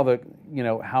affect how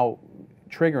how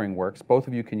triggering works. Both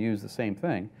of you can use the same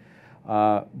thing,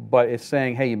 but it's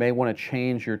saying, hey, you may want to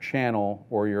change your channel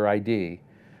or your ID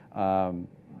to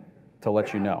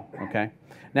let you know. Okay.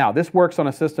 Now, this works on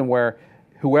a system where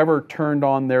whoever turned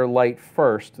on their light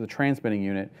first, the transmitting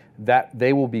unit, that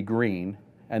they will be green,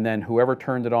 and then whoever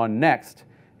turned it on next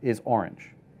is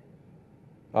orange,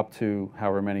 up to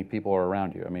however many people are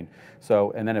around you. I mean,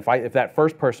 so, and then if that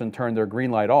first person turned their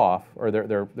green light off, or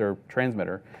their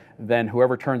transmitter, then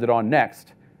whoever turned it on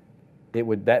next,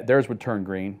 theirs would turn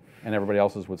green, and everybody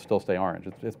else's would still stay orange.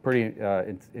 It's pretty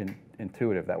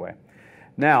intuitive that way.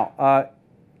 Now,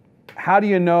 how do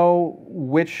you know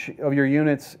which of your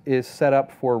units is set up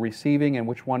for receiving and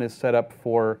which one is set up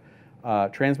for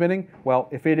transmitting? Well,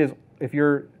 if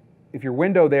your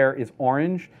window there is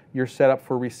orange, you're set up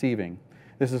for receiving.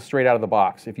 This is straight out of the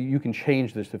box. If you can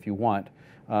change this if you want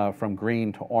from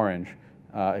green to orange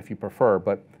if you prefer.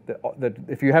 But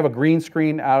if you have a green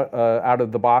screen out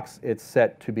of the box, it's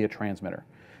set to be a transmitter,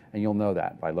 and you'll know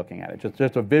that by looking at it.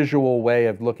 Just a visual way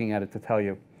of looking at it to tell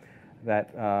you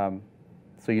that.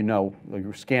 So you know,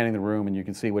 you're scanning the room and you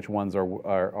can see which ones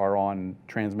are on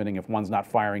transmitting. If one's not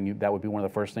firing, that would be one of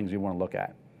the first things you want to look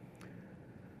at.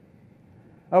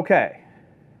 Okay,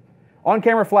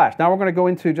 on-camera flash. Now we're going to go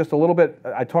into just a little bit.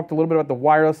 I talked a little bit about the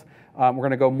wireless. We're going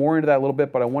to go more into that a little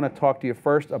bit, but I want to talk to you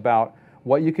first about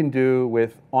what you can do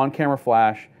with on-camera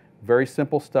flash. Very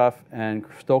simple stuff, and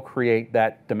still create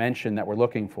that dimension that we're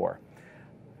looking for.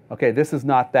 Okay, this is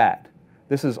not that.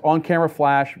 This is on-camera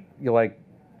flash. You're like,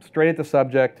 straight at the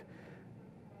subject.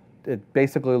 It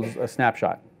basically is a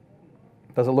snapshot.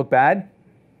 Does it look bad?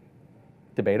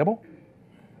 Debatable.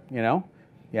 You know,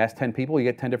 you ask 10 people, you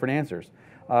get 10 different answers.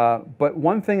 But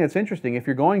one thing that's interesting, if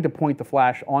you're going to point the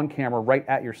flash on camera right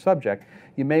at your subject,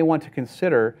 you may want to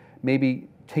consider maybe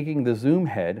taking the zoom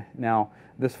head. Now,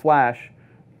 this flash,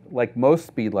 like most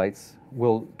speed lights,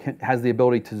 has the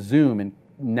ability to zoom and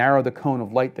narrow the cone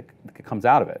of light that comes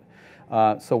out of it.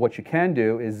 So what you can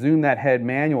do is zoom that head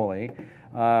manually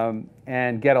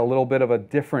and get a little bit of a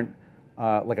different,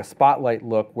 like a spotlight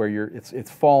look where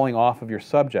it's falling off of your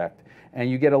subject, and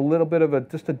you get a little bit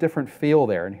of just a different feel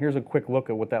there. And here's a quick look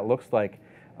at what that looks like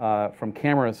from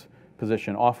camera's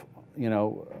position off,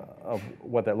 of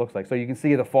what that looks like. So you can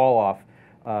see the fall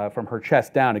off from her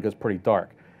chest down. It goes pretty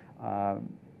dark.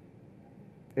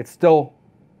 It's still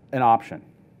an option.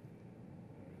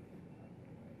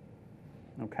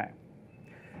 Okay.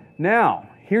 Now,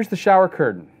 here's the shower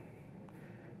curtain.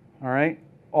 All right.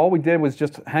 All we did was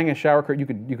just hang a shower curtain.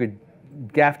 You could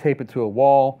gaff tape it to a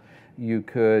wall. You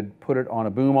could put it on a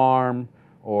boom arm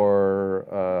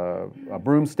or a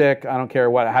broomstick. I don't care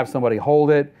what. Have somebody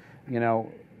hold it.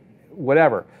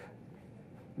 Whatever.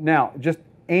 Now, just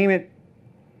aim it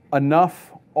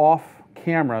enough off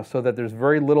camera so that there's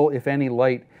very little, if any,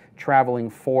 light traveling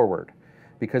forward.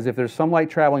 Because if there's some light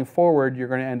traveling forward, you're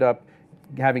going to end up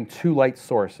having two light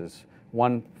sources,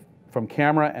 one from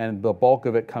camera and the bulk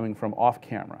of it coming from off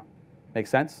camera. Make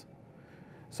sense?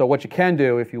 So what you can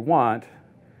do if you want,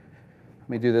 let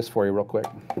me do this for you real quick.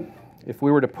 If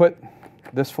we were to put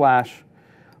this flash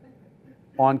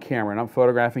on camera, and I'm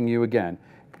photographing you again,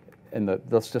 and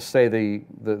let's just say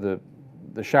the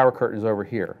shower curtain is over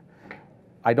here.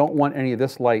 I don't want any of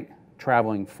this light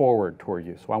traveling forward toward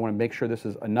you, so I want to make sure this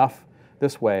is enough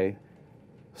this way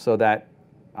so that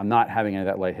I'm not having any of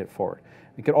that light hit forward.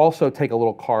 You could also take a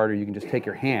little card, or you can just take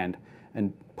your hand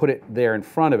and put it there in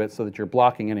front of it so that you're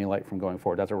blocking any light from going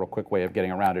forward. That's a real quick way of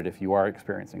getting around it if you are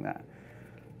experiencing that.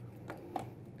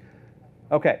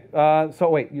 Okay,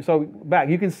 so back.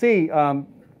 You can see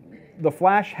the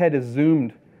flash head is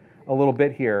zoomed a little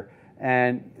bit here,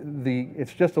 and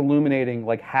it's just illuminating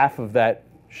like half of that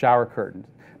shower curtain.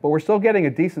 But we're still getting a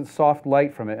decent soft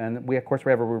light from it, and of course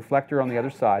we have a reflector on the other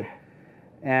side.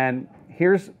 And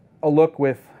here's a look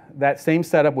with that same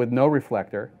setup with no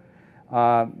reflector.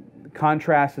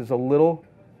 Contrast is a little,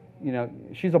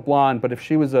 she's a blonde, but if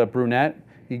she was a brunette,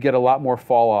 you'd get a lot more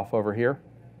fall off over here.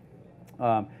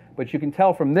 But you can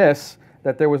tell from this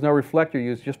that there was no reflector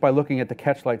used just by looking at the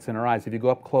catch lights in her eyes. If you go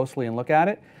up closely and look at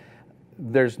it,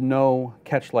 there's no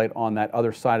catch light on that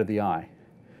other side of the eye.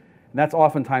 And that's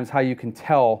oftentimes how you can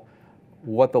tell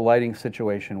what the lighting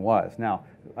situation was. Now,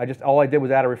 all I did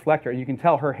was add a reflector, and you can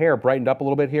tell her hair brightened up a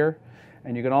little bit here,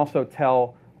 and you can also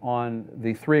tell on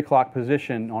the 3 o'clock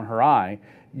position on her eye,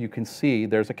 you can see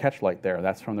there's a catch light there.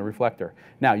 That's from the reflector.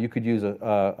 Now, you could use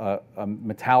a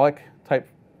metallic type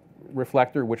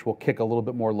reflector, which will kick a little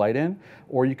bit more light in,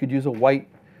 or you could use a white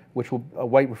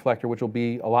reflector, which will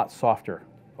be a lot softer.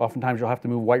 Oftentimes, you'll have to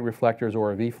move white reflectors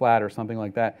or a V-flat or something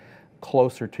like that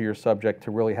closer to your subject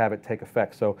to really have it take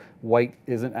effect. So white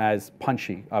isn't as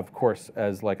punchy, of course,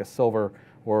 as like a silver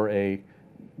or a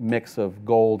mix of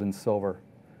gold and silver.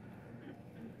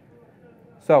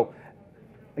 So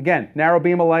again, narrow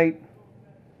beam of light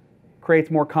creates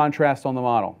more contrast on the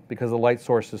model because the light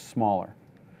source is smaller.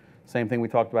 Same thing we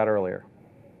talked about earlier.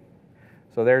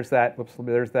 So there's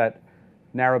that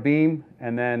narrow beam,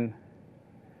 and then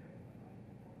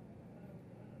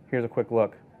here's a quick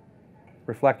look.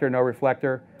 Reflector, no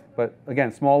reflector, but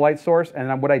again, small light source. And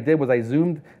then what I did was I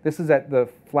zoomed. This is at the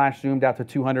flash zoomed out to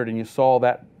 200, and you saw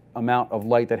that amount of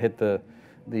light that hit the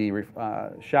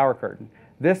shower curtain.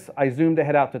 This I zoomed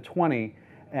ahead out to 20,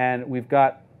 and we've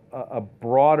got a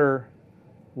broader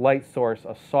light source,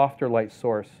 a softer light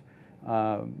source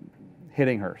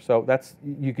hitting her. So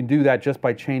you can do that just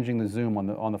by changing the zoom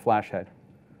on the flash head.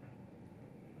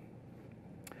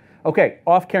 Okay,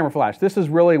 off-camera flash. This is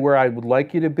really where I would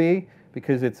like you to be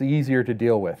because it's easier to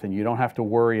deal with, and you don't have to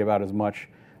worry about as much,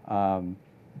 getting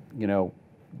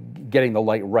the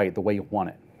light right the way you want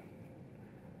it.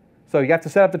 So you have to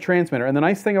set up the transmitter, and the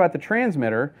nice thing about the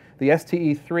transmitter, the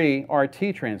STE3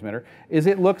 RT transmitter, is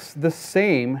it looks the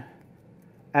same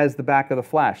as the back of the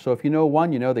flash. So if you know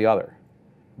one, you know the other.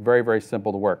 Very, very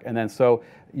simple to work. And then so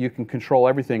you can control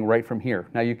everything right from here.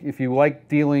 Now, if you like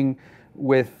dealing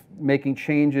with making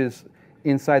changes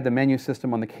inside the menu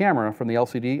system on the camera from the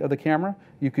LCD of the camera,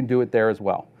 you can do it there as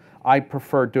well. I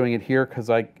prefer doing it here because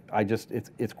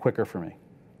it's quicker for me.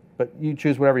 But you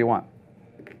choose whatever you want.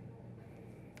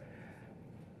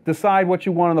 Decide what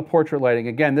you want on the portrait lighting.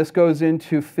 Again, this goes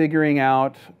into figuring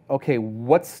out, okay,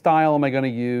 what style am I going to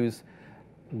use?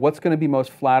 What's going to be most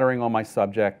flattering on my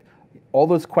subject? All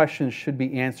those questions should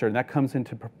be answered, and that comes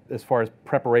into as far as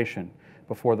preparation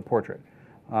before the portrait.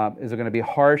 Is it going to be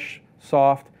harsh,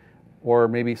 soft, or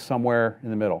maybe somewhere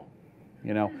in the middle?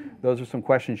 Those are some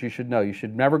questions you should know. You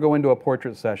should never go into a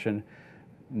portrait session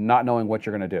not knowing what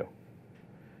you're going to do.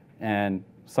 And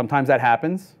sometimes that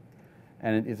happens,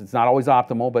 and it's not always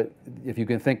optimal, but if you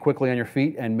can think quickly on your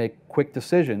feet and make quick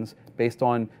decisions based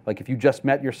on, like if you just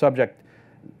met your subject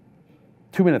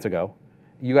 2 minutes ago,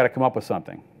 you got to come up with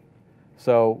something.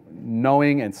 So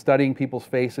knowing and studying people's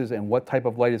faces and what type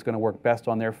of light is going to work best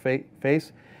on their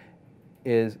face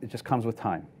is it just comes with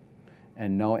time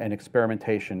and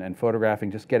experimentation and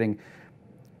photographing, just getting,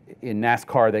 in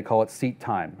NASCAR they call it seat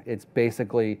time. It's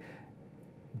basically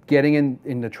getting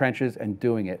in the trenches and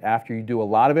doing it. After you do a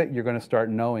lot of it, you're going to start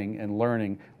knowing and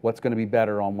learning what's going to be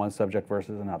better on one subject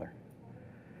versus another.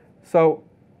 So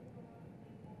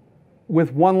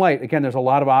with one light, again, there's a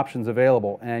lot of options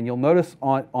available. And you'll notice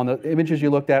on the images you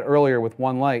looked at earlier with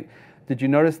one light, did you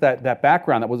notice that that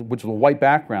background, which was a white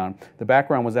background, the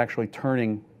background was actually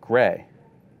turning gray?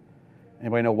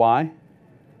 Anybody know why?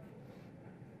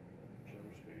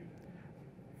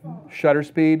 Shutter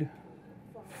speed,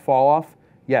 fall off?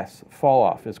 Yes, fall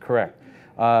off is correct.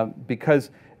 Because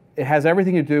it has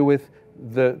everything to do with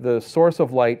the source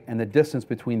of light and the distance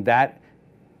between that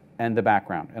and the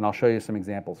background. And I'll show you some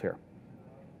examples here.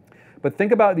 But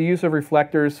think about the use of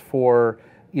reflectors for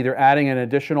either adding an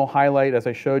additional highlight, as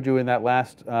I showed you in that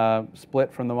last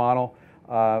split from the model,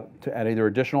 to add either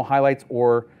additional highlights,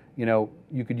 or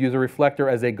you could use a reflector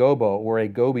as a gobo or a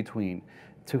go-between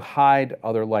to hide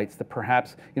other lights that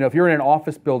perhaps, if you're in an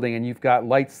office building and you've got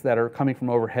lights that are coming from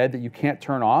overhead that you can't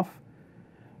turn off,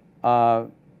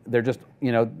 they're just,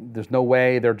 there's no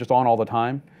way, they're just on all the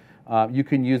time. You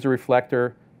can use a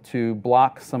reflector to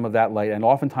block some of that light, and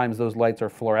oftentimes those lights are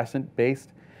fluorescent based,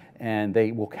 and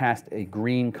they will cast a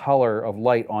green color of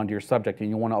light onto your subject, and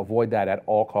you want to avoid that at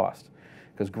all costs,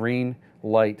 because green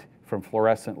light from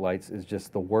fluorescent lights is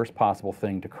just the worst possible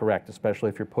thing to correct, especially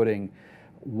if you're putting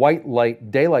white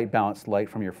light, daylight balanced light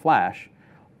from your flash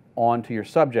onto your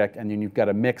subject, and then you've got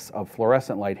a mix of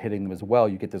fluorescent light hitting them as well.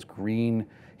 You get this green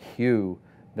hue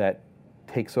that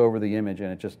takes over the image,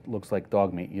 and it just looks like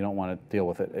dog meat. You don't want to deal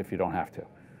with it if you don't have to.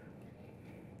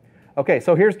 Okay,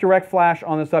 so here's direct flash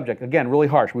on the subject. Again, really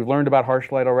harsh. We've learned about harsh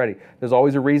light already. There's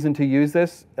always a reason to use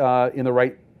this in the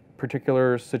right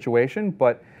particular situation,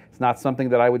 but it's not something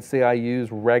that I would say I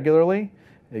use regularly.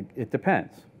 It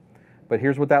depends. But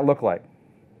here's what that looked like.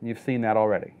 You've seen that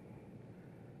already.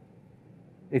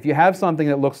 If you have something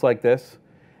that looks like this,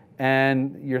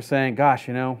 and you're saying, gosh,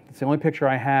 it's the only picture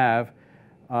I have,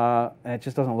 and it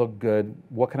just doesn't look good,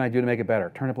 what can I do to make it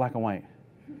better? Turn it black and white.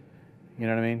 You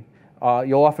know what I mean?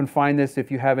 You'll often find this if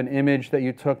you have an image that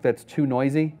you took that's too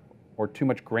noisy or too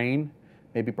much grain,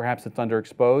 maybe perhaps it's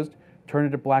underexposed, turn it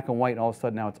to black and white, and all of a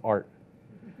sudden now it's art.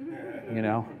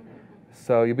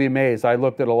 So you'll be amazed. I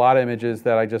looked at a lot of images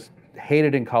that I just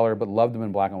hated in color but loved them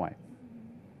in black and white.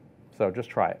 So just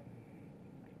try it.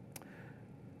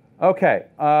 Okay,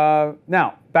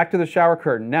 now back to the shower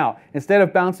curtain. Now, instead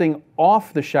of bouncing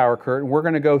off the shower curtain, we're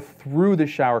going to go through the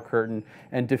shower curtain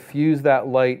and diffuse that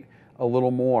light a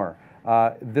little more.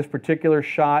 This particular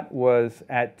shot was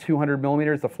at 200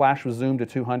 millimeters. The flash was zoomed to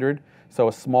 200. So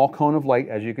a small cone of light,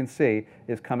 as you can see,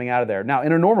 is coming out of there. Now,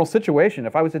 in a normal situation,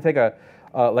 if I was to take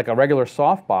like a regular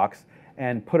softbox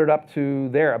and put it up to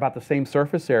there, about the same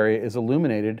surface area is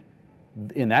illuminated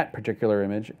in that particular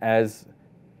image as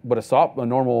what a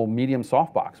normal medium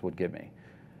softbox would give me.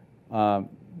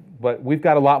 But we've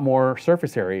got a lot more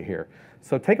surface area here.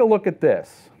 So take a look at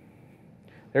this.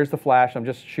 There's the flash. I'm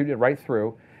just shooting it right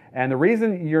through. And the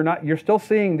reason you're still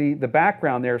seeing the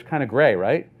background there is kind of gray,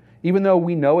 right? Even though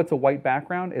we know it's a white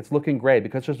background, it's looking gray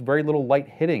because there's very little light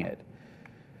hitting it.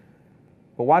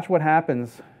 But watch what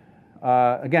happens.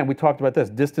 Again, we talked about this.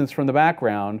 Distance from the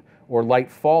background or light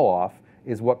fall off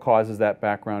is what causes that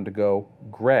background to go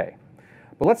gray.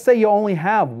 But let's say you only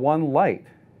have one light.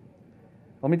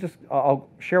 I'll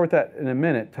share with that in a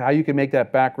minute how you can make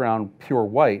that background pure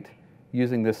white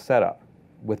using this setup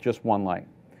with just one light.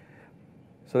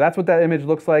 So that's what that image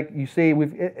looks like. You see,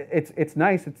 it's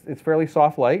nice. It's fairly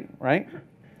soft light, right?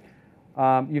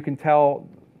 You can tell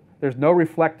there's no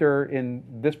reflector in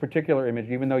this particular image,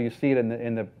 even though you see it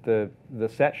in the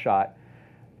set shot.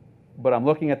 But I'm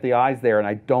looking at the eyes there, and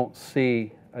I don't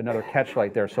see another catch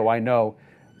light there, so I know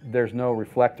there's no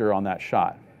reflector on that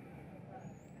shot.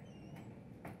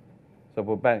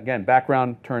 So again,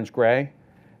 background turns gray,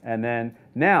 and then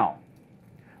now.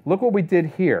 Look what we did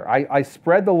here. I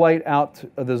spread the light out,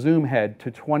 the zoom head, to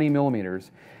 20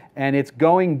 millimeters, and it's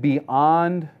going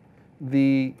beyond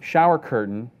the shower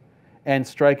curtain and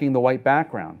striking the white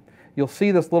background. You'll see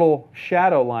this little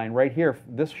shadow line right here.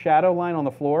 This shadow line on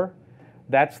the floor,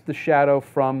 that's the shadow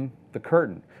from the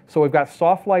curtain. So we've got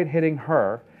soft light hitting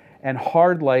her and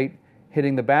hard light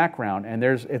hitting the background, and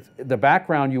the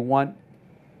background you want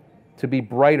to be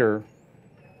brighter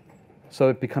so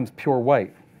it becomes pure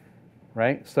white.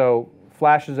 Right? So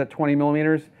flash is at 20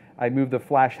 millimeters. I moved the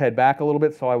flash head back a little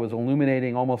bit so I was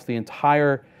illuminating almost the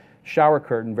entire shower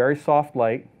curtain, very soft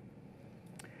light.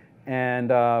 And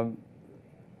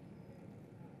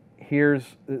here's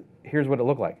what it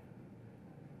looked like.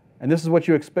 And this is what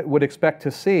you would expect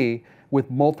to see with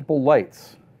multiple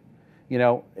lights. You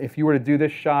know, if you were to do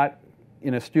this shot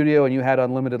in a studio and you had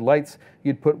unlimited lights,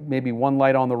 you'd put maybe one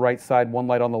light on the right side, one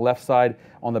light on the left side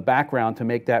on the background to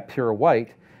make that pure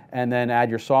white, and then add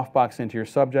your softbox into your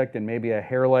subject and maybe a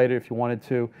hair lighter if you wanted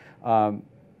to.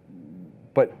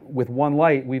 But with one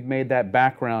light, we've made that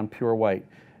background pure white.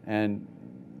 And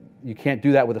you can't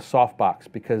do that with a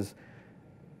softbox because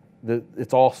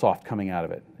it's all soft coming out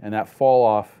of it. And that fall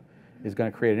off is going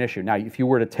to create an issue. Now, if you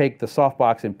were to take the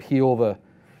softbox and peel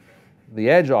the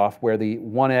edge off where the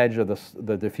one edge of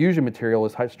the diffusion material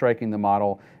is striking the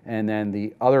model, and then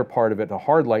the other part of it, the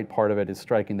hard light part of it, is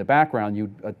striking the background,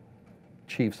 you'd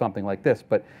achieve something like this.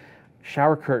 But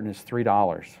shower curtain is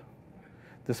 $3.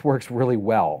 This works really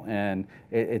well, and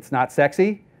it's not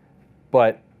sexy,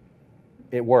 but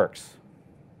it works.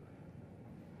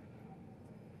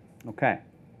 Okay.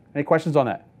 Any questions on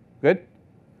that? Good?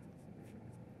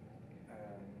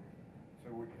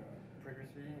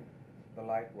 Previously, the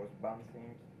light was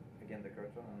bouncing against the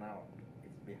curtain, and now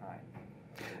it's behind.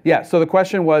 Yeah, so the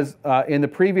question was, in the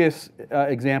previous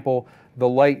example, the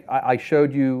light I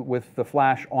showed you with the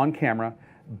flash on camera,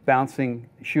 bouncing,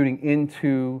 shooting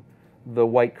into the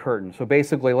white curtain. So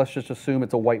basically, let's just assume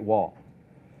it's a white wall.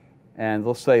 And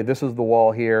let's say this is the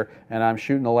wall here, and I'm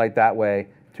shooting the light that way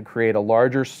to create a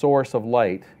larger source of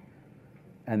light,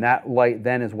 and that light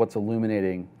then is what's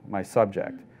illuminating my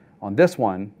subject. On this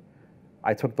one,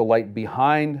 I took the light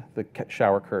behind the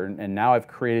shower curtain, and now I've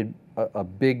created a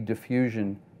big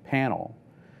diffusion panel.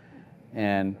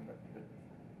 And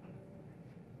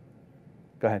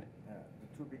go ahead.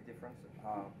 The two big differences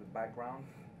are the background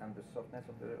and the softness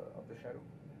of the shadow.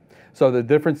 So the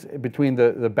difference between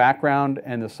the background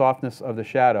and the softness of the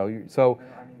shadow. So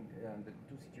I mean, the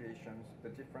two situations, the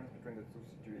difference between the two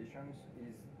situations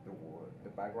is the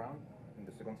background. In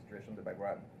the second situation, the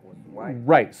background was white.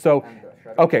 Right. So And the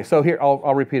shadow. okay. So here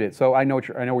I'll repeat it. So I know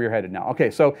where you're headed now.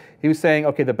 Okay. So he was saying,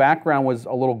 okay, the background was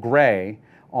a little gray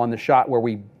on the shot where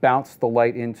we bounced the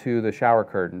light into the shower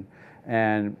curtain,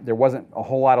 and there wasn't a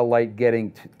whole lot of light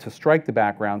getting to strike the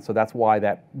background. So that's why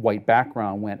that white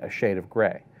background went a shade of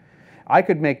gray. I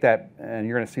could make that, and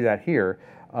you're going to see that here,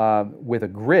 with a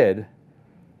grid.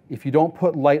 If you don't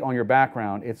put light on your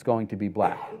background, it's going to be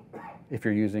black. If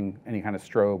you're using any kind of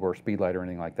strobe or speed light or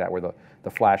anything like that, where the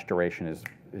flash duration is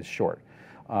short.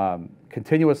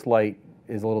 Continuous light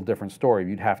is a little different story.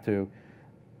 You'd have to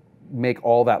make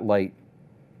all that light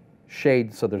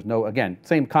shade so there's no, again,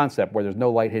 same concept where there's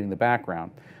no light hitting the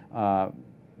background.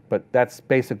 But that's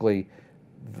basically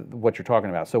what you're talking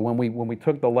about. So when we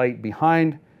took the light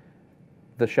behind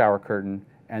the shower curtain,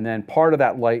 and then part of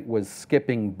that light was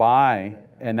skipping by,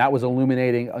 and that was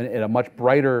illuminating at a much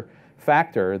brighter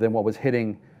factor than what was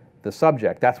hitting the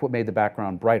subject. That's what made the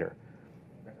background brighter.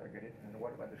 I get it. And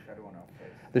what about the shadow on our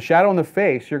face? The shadow on the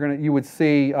face, you would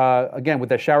see, again, with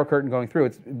that shower curtain going through,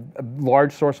 it's a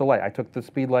large source of light. I took the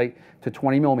speed light to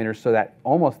 20 millimeters so that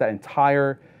almost that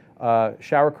entire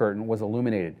shower curtain was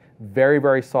illuminated. Very,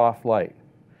 very soft light.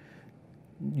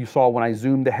 You saw when I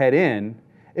zoomed the head in,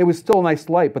 it was still nice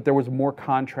light, but there was more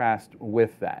contrast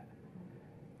with that.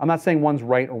 I'm not saying one's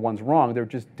right or one's wrong. They're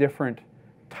just different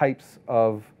types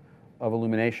of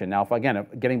illumination. Now, again,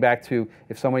 getting back to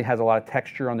if somebody has a lot of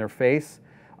texture on their face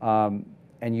and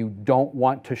you don't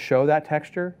want to show that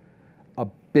texture, a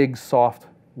big soft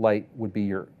light would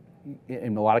be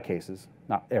in a lot of cases,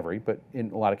 not every, but in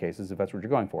a lot of cases, if that's what you're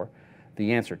going for,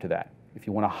 the answer to that. If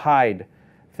you want to hide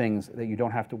things that you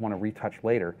don't have to want to retouch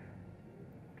later,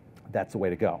 that's the way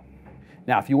to go.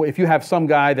 Now, if you have some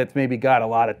guy that's maybe got a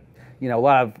lot of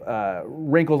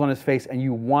wrinkles on his face, and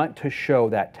you want to show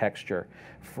that texture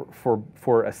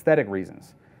for aesthetic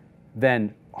reasons,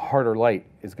 then harder light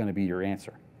is going to be your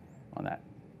answer on that.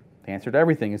 The answer to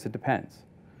everything is it depends.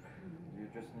 You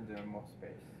just need more space.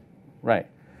 Right.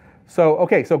 So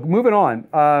okay. So moving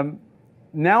on.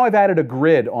 Now I've added a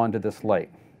grid onto this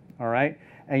light. All right.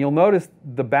 And you'll notice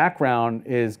the background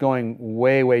is going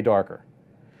way, way darker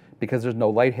because there's no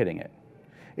light hitting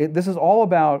it. This is all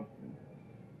about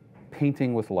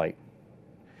painting with light.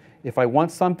 If I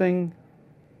want something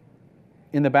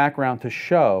in the background to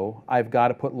show, I've got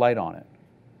to put light on it,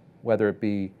 whether it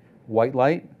be white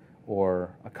light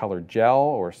or a colored gel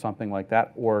or something like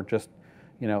that, or just,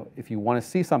 if you want to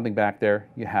see something back there,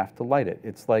 you have to light it.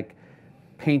 It's like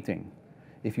painting.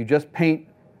 If you just paint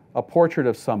a portrait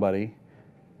of somebody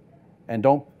and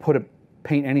don't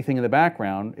paint anything in the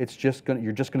background,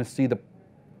 you're just going to see the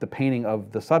painting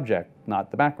of the subject,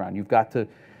 not the background. You've got to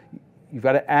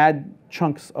add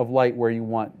chunks of light where you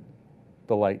want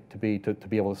the light to be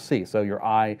able to see. So your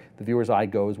eye, the viewer's eye,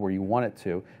 goes where you want it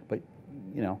to, but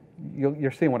you know,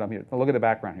 you're seeing what I'm here. Look at the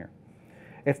background here.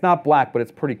 It's not black, but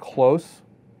it's pretty close.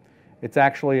 It's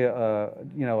actually a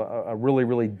really,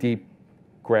 really deep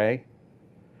gray.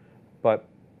 But,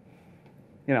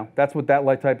 you know, that's what that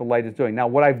type of light is doing. Now,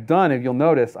 what I've done, if you'll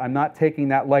notice, I'm not taking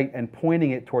that light and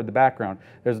pointing it toward the background.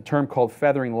 There's a term called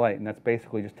feathering light, and that's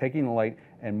basically just taking the light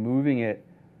and moving it.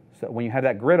 So when you have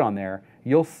that grid on there,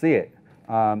 you'll see it.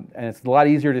 And it's a lot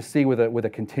easier to see with a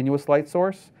continuous light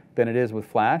source than it is with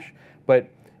flash. But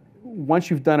once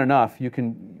you've done enough, you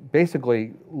can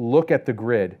basically look at the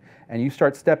grid and you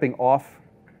start stepping off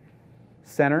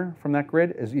center from that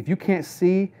grid. If you can't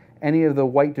see any of the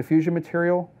white diffusion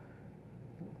material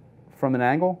from an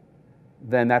angle,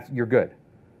 then you're good.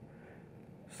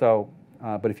 So,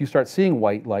 but if you start seeing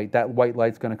white light, that white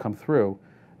light's going to come through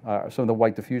some of the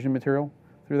white diffusion material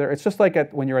through there. It's just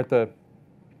like when you're at the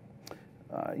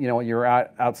when you're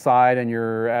outside and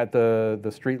you're at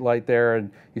the street light there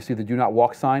and you see the do not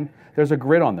walk sign, there's a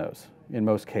grid on those in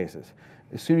most cases.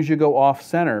 As soon as you go off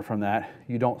center from that,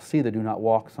 you don't see the do not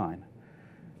walk sign.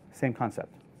 Same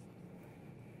concept.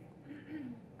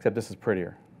 Except this is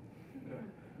prettier.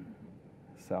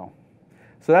 So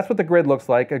that's what the grid looks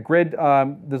like. A grid,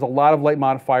 there's a lot of light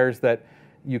modifiers that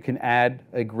you can add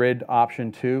a grid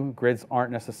option to. Grids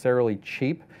aren't necessarily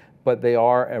cheap, but they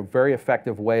are a very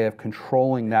effective way of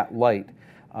controlling that light.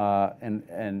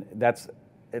 And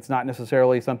it's not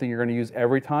necessarily something you're going to use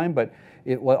every time, but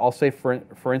I'll say,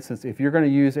 for instance, if you're going to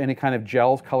use any kind of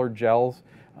gels, colored gels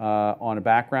on a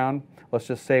background, let's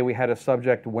just say we had a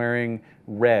subject wearing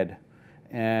red,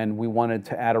 and we wanted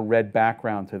to add a red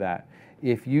background to that.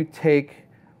 If you take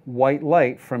white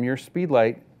light from your speed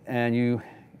light and you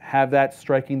have that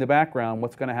striking the background,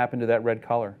 what's going to happen to that red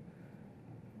color?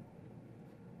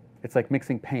 It's like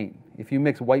mixing paint. If you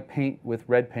mix white paint with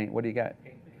red paint, what do you get?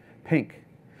 Pink.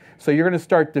 So you're going to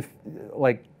start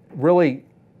really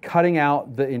cutting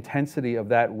out the intensity of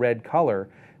that red color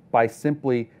by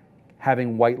simply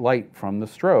having white light from the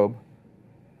strobe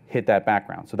hit that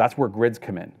background. So that's where grids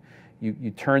come in.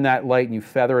 You turn that light and you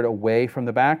feather it away from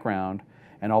the background,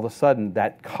 and all of a sudden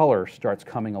that color starts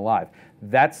coming alive.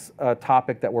 That's a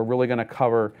topic that we're really going to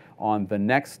cover on the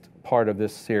next part of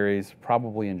this series,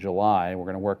 probably in July. We're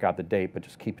going to work out the date, but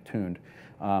just keep tuned.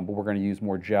 But we're going to use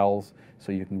more gels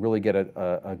so you can really get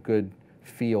a good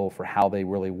feel for how they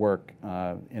really work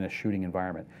in a shooting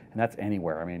environment. And that's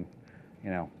anywhere. I mean, you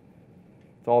know,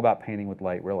 it's all about painting with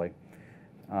light, really.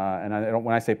 And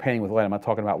when I say painting with light, I'm not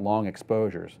talking about long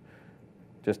exposures.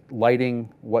 Just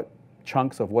lighting what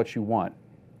chunks of what you want.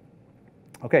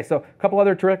 Okay, so a couple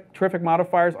other terrific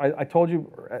modifiers. I told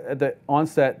you at the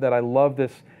onset that I love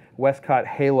this Westcott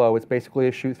Halo. It's basically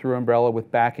a shoot-through umbrella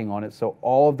with backing on it, so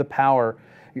all of the power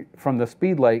from the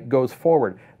speed light goes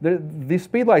forward. These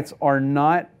speed lights are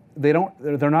not,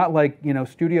 they're not like, you know,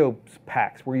 studio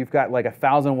packs where you've got like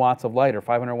 1,000 watts of light or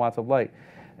 500 watts of light.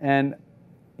 And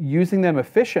using them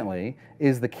efficiently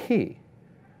is the key.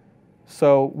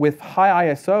 So with high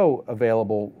ISO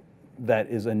available, that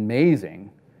is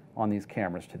amazing on these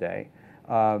cameras today,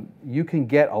 you can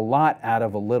get a lot out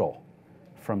of a little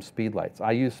from speedlights.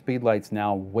 I use speedlights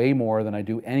now way more than I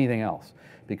do anything else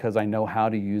because I know how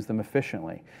to use them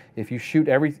efficiently. If you shoot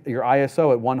your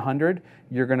ISO at 100,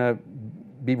 you're going to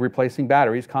be replacing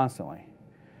batteries constantly.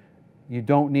 You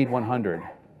don't need 100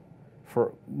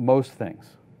 for most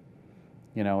things.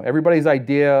 You know, everybody's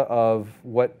idea of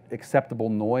what acceptable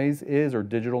noise is or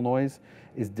digital noise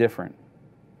is different.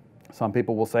 Some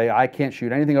people will say, I can't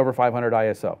shoot anything over 500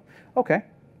 ISO. Okay,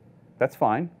 that's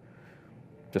fine.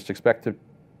 Just expect to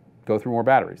go through more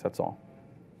batteries, that's all.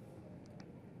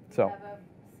 So,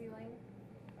 Do you have a ceiling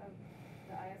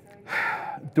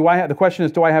of the ISO? the question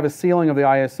is, do I have a ceiling of the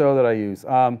ISO that I use?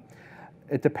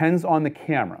 It depends on the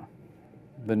camera.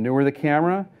 The newer the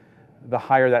camera, the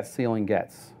higher that ceiling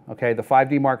gets. Okay, the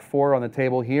 5D Mark IV on the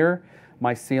table here,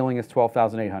 my ceiling is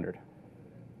 12,800.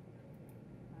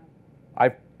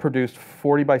 I've produced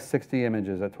 40 by 60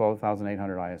 images at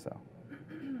 12,800 ISO.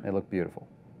 They look beautiful.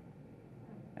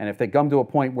 And if they come to a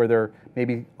point where they're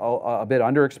maybe a bit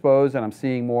underexposed and I'm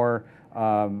seeing more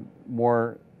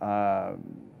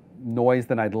noise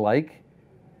than I'd like,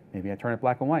 maybe I turn it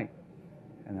black and white.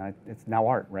 And it's now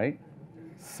art, right?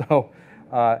 So,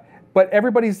 but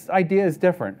everybody's idea is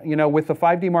different. You know, with the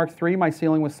 5D Mark III, my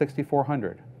ceiling was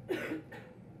 6,400.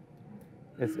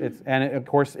 And of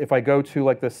course, if I go to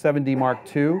like the 7D Mark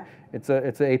II, it's an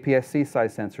APS-C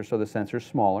size sensor, so the sensor's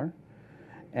smaller.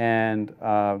 And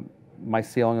my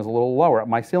ceiling is a little lower.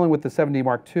 My ceiling with the 7D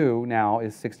Mark II now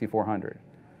is 6,400.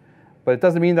 But it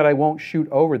doesn't mean that I won't shoot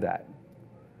over that.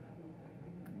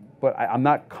 But I'm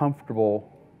not comfortable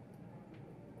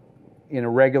in a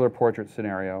regular portrait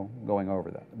scenario going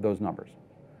over those numbers.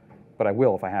 But I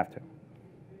will if I have to.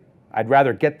 I'd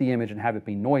rather get the image and have it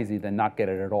be noisy than not get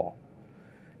it at all,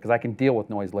 because I can deal with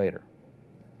noise later.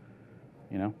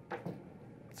 You know?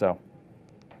 So,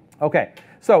 okay.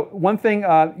 So one thing,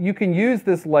 you can use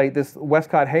this light, this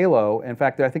Westcott Halo. In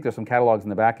fact, I think there's some catalogs in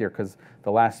the back here because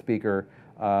the last speaker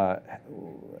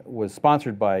was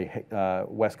sponsored by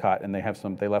Westcott, and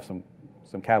they left some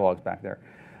catalogs back there.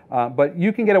 But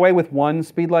you can get away with one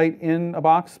speedlight in a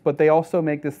box, but they also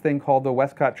make this thing called the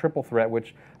Westcott Triple Threat,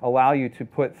 which allow you to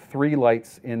put 3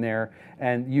 lights in there,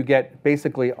 and you get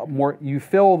basically more, you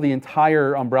fill the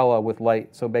entire umbrella with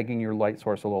light, so making your light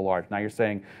source a little large. Now you're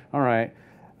saying, all right,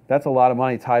 that's a lot of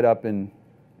money tied up in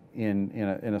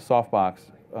a softbox,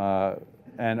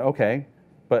 and okay,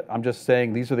 but I'm just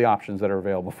saying these are the options that are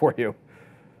available for you.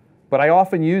 But I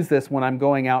often use this when I'm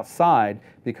going outside,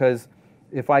 because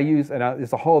if I use, and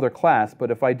it's a whole other class,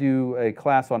 but if I do a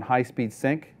class on high-speed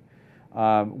sync,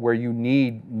 where you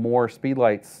need more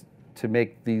speedlights to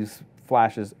make these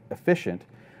flashes efficient,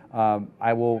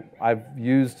 I've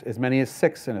used as many as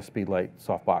 6 in a speedlight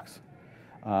softbox.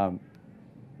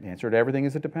 The answer to everything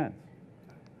is it depends.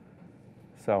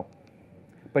 So,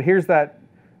 but here's that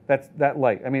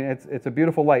light. I mean, it's a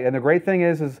beautiful light, and the great thing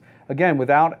is again,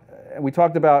 we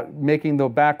talked about making the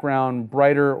background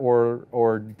brighter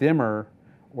or dimmer,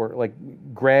 or like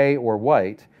gray or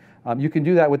white. You can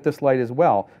do that with this light as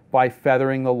well by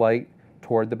feathering the light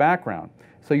toward the background.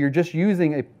 So you're just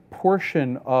using a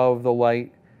portion of the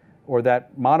light or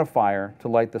that modifier to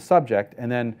light the subject,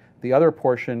 and then the other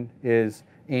portion is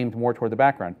aimed more toward the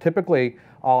background. Typically,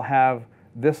 I'll have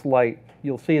this light,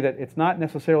 you'll see that it's not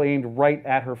necessarily aimed right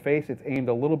at her face, it's aimed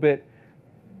a little bit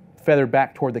feathered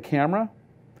back toward the camera,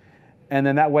 and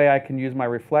then that way I can use my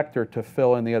reflector to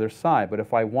fill in the other side. But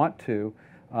if I want to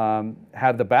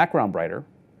have the background brighter,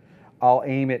 I'll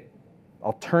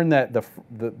turn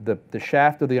the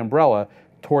shaft of the umbrella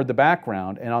toward the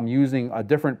background, and I'm using a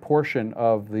different portion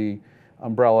of the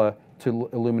umbrella to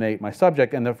illuminate my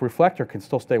subject, and the reflector can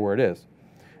still stay where it is,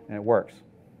 and it works.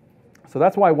 So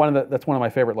that's why that's one of my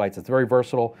favorite lights. It's very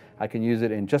versatile. I can use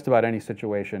it in just about any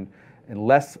situation,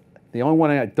 unless the only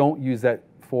one I don't use that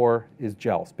for is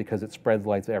gels, because it spreads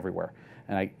lights everywhere,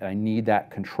 and I need that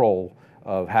control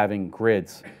of having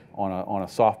grids on a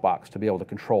softbox to be able to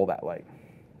control that light.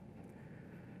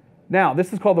 Now,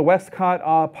 this is called the Westcott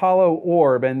Apollo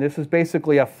Orb, and this is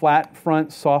basically a flat front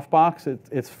softbox.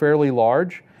 It's fairly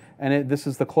large, and this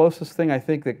is the closest thing I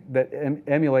think that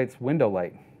emulates window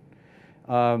light.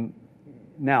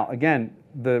 Now, again,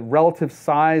 the relative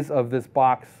size of this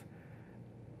box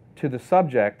to the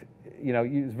subject, you know,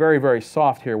 is very, very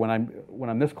soft here. When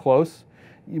I'm this close,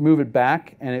 you move it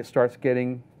back, and it starts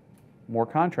getting more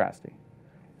contrasty.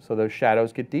 So those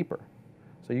shadows get deeper.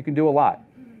 So you can do a lot.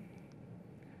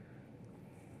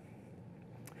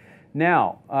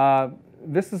 Now,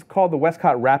 this is called the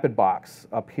Westcott Rapid Box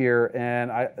up here,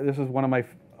 and this is one of my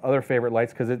other favorite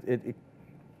lights because it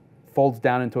folds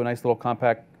down into a nice little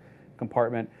compact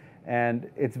compartment, and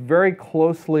it's very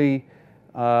closely,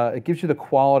 it gives you the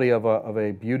quality of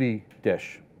a beauty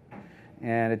dish,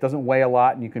 and it doesn't weigh a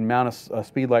lot, and you can mount a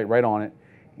speed light right on it,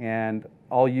 and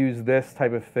I'll use this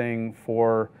type of thing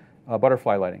for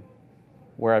butterfly lighting,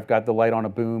 where I've got the light on a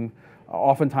boom.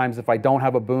 Oftentimes, if I don't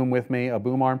have a boom with me, a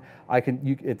boom arm,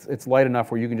 it's light enough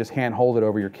where you can just hand hold it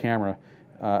over your camera.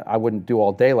 I wouldn't do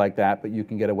all day like that, but you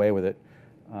can get away with it.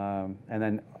 And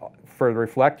then for the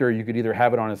reflector, you could either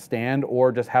have it on a stand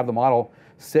or just have the model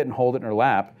sit and hold it in her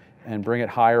lap and bring it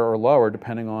higher or lower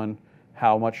depending on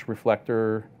how much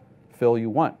reflector fill you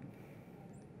want.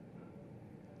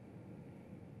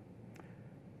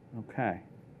 Okay.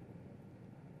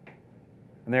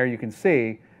 And there you can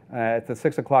see, at the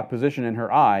 6 o'clock position in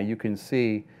her eye, you can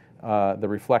see the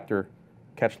reflector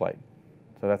catch light.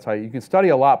 So that's how you can study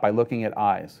a lot by looking at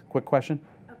eyes. Quick question?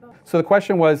 So the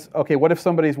question was, okay, what if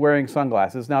somebody's wearing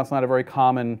sunglasses? Now, it's not a very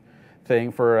common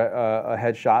thing for a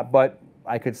headshot, but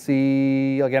I could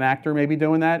see like an actor maybe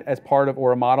doing that as part of,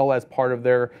 or a model as part of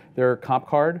their comp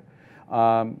card.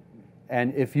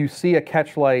 And if you see a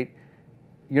catch light,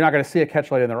 you're not going to see a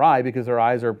catch light in their eye because their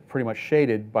eyes are pretty much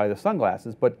shaded by the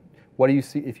sunglasses. But what do you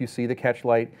see if you see the catch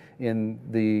light in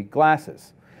the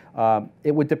glasses?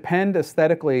 It would depend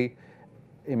aesthetically,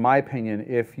 in my opinion,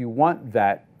 if you want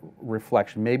that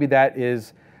reflection. Maybe that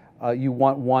is, you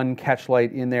want one catch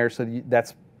light in there, so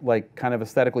that's like kind of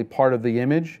aesthetically part of the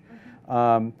image.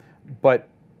 But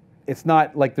it's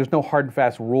not like there's no hard and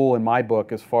fast rule in my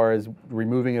book as far as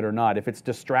removing it or not. If it's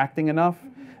distracting enough,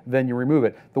 then you remove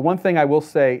it. The one thing I will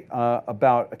say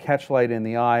about a catchlight in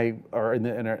the eye or in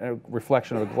a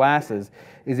reflection of the glasses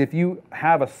is if you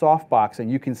have a softbox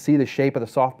and you can see the shape of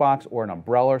the softbox or an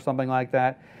umbrella or something like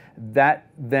that, that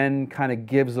then kind of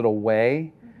gives it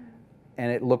away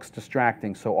and it looks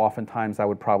distracting. So oftentimes I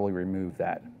would probably remove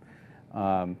that.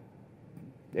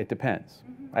 It depends.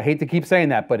 I hate to keep saying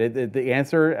that, but the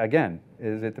answer, again,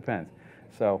 is it depends.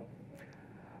 So,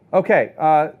 okay.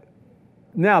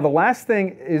 Now, the last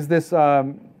thing is this,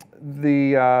 the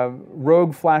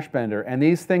Rogue Flash Bender. And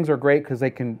these things are great because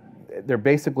they're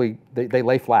basically, they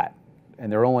lay flat.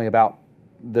 And they're only about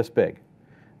this big.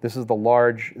 This is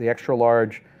the extra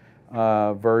large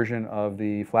version of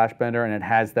the Flash Bender. And it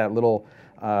has that little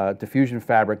diffusion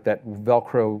fabric that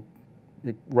Velcro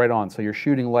right on. So you're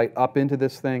shooting light up into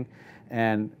this thing.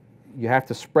 And you have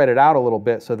to spread it out a little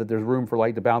bit so that there's room for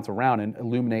light to bounce around and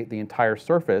illuminate the entire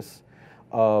surface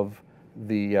of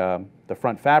the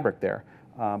front fabric there.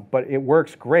 But it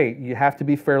works great. You have to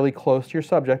be fairly close to your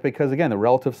subject because, again, the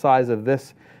relative size of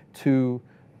this to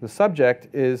the subject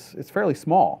it's fairly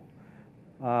small.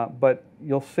 But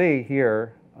you'll see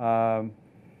here,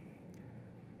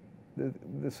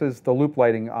 this is the loop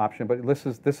lighting option, but this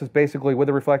is basically with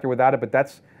a reflector, without it, but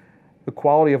that's the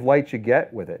quality of light you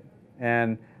get with it.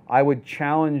 And I would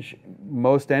challenge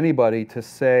most anybody to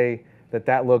say that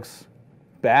that looks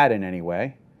bad in any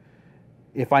way.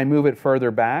 If I move it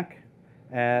further back,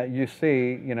 you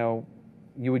see,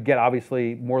 you would get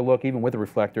obviously more look, even with the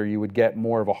reflector, you would get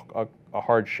more of a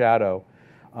hard shadow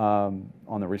on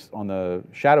the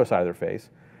shadow side of their face.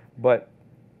 But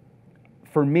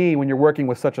for me, when you're working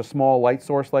with such a small light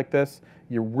source like this,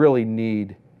 you really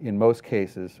need, in most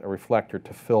cases, a reflector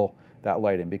to fill that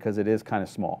light in because it is kind of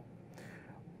small.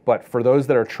 But for those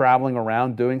that are traveling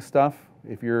around doing stuff,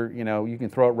 if you're, you can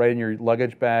throw it right in your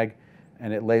luggage bag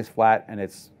and it lays flat, and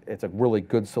it's a really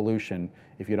good solution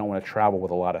if you don't want to travel with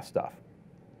a lot of stuff.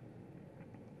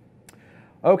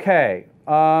 Okay,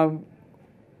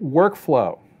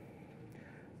 workflow.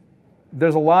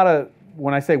 There's a lot of,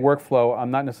 when I say workflow, I'm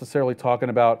not necessarily talking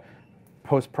about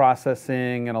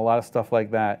post-processing and a lot of stuff like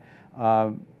that.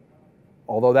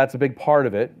 Although that's a big part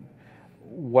of it.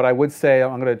 What I would say,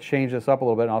 I'm going to change this up a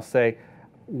little bit, and I'll say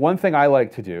one thing I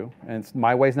like to do, and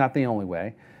my way's not the only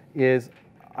way, is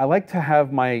I like to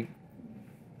have my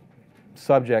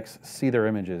subjects see their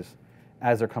images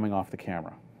as they're coming off the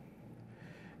camera.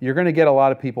 You're going to get a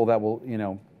lot of people that will,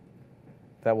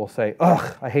 that will say,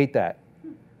 "Ugh, I hate that."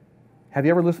 Have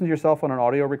you ever listened to yourself on an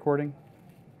audio recording?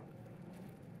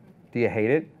 Do you hate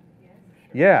it? Yes.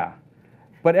 Yeah.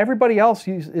 But everybody else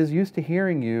is used to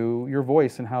hearing your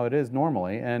voice and how it is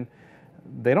normally, and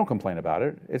they don't complain about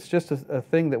it. It's just a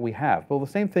thing that we have. Well, the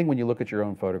same thing when you look at your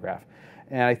own photograph.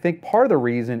 And I think part of the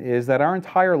reason is that our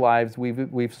entire lives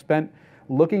we've spent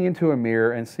looking into a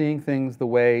mirror and seeing things the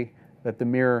way that the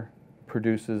mirror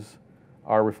produces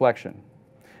our reflection.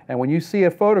 And when you see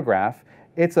a photograph,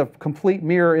 it's a complete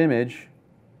mirror image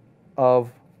of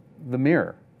the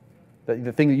mirror,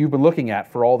 the thing that you've been looking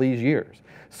at for all these years.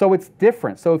 So it's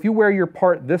different. So if you wear your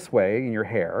part this way in your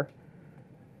hair,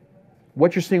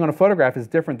 what you're seeing on a photograph is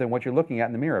different than what you're looking at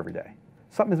in the mirror every day.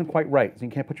 Something isn't quite right. So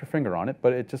you can't put your finger on it,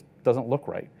 but it just doesn't look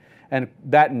right. And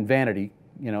that and vanity,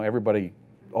 everybody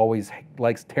always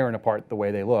likes tearing apart the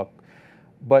way they look.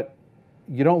 But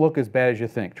you don't look as bad as you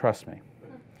think, trust me.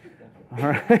 All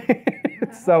right?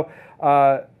 So,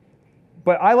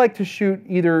 but I like to shoot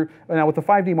either, now with the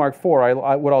 5D Mark IV,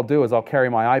 what I'll do is I'll carry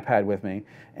my iPad with me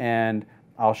and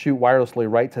I'll shoot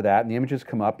wirelessly right to that, and the images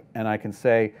come up, and I can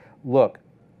say, look,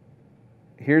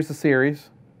 here's the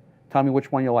series, tell me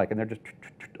which one you like, and they're just,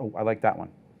 oh, I like that one.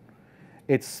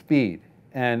 It's speed,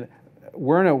 and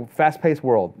we're in a fast-paced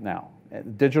world now.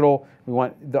 Digital,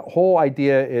 the whole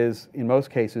idea is, in most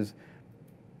cases,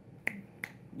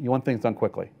 you want things done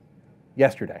quickly.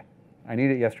 Yesterday. I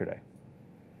need it yesterday.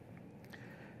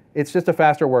 It's just a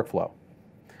faster workflow.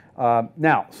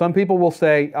 Now, some people will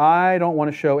say, I don't want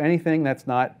to show anything that's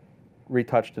not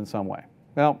retouched in some way.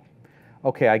 Well,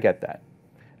 okay, I get that.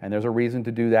 And there's a reason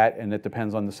to do that, and it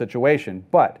depends on the situation.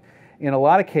 But in a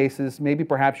lot of cases, maybe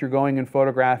perhaps you're going and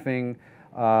photographing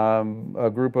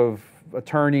a group of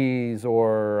attorneys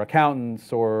or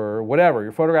accountants or whatever.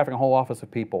 You're photographing a whole office of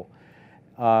people.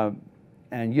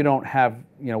 And you don't have,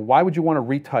 why would you want to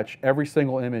retouch every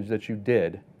single image that you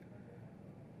did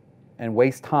and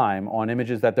waste time on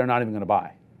images that they're not even going to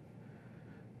buy,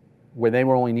 where they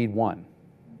will only need one?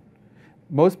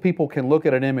 Most people can look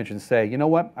at an image and say, you know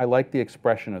what, I like the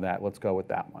expression of that, let's go with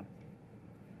that one.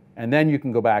 And then you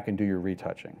can go back and do your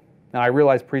retouching. Now I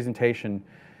realize presentation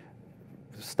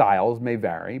styles may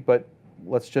vary, but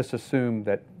let's just assume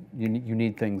that you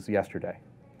need things yesterday.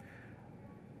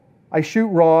 I shoot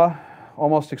RAW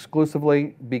almost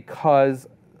exclusively because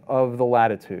of the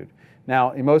latitude.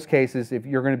 Now, in most cases, if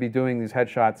you're going to be doing these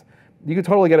headshots, you can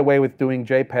totally get away with doing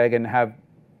JPEG and have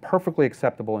perfectly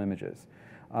acceptable images.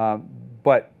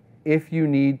 But if you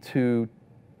need to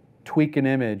tweak an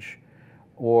image,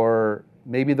 or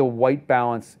maybe the white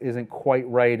balance isn't quite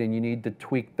right and you need to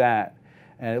tweak that,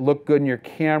 and it looked good in your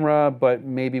camera, but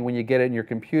maybe when you get it in your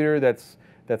computer that's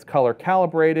color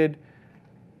calibrated,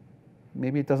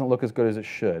 maybe it doesn't look as good as it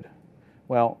should.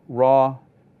 Well, RAW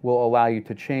will allow you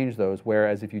to change those,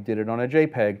 whereas if you did it on a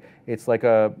JPEG, it's like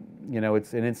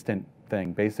it's an instant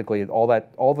thing. Basically, all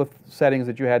the settings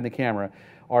that you had in the camera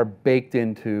are baked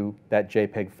into that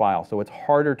JPEG file. So it's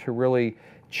harder to really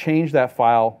change that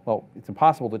file. Well, it's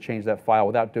impossible to change that file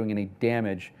without doing any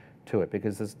damage to it,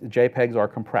 because the JPEGs are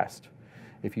compressed.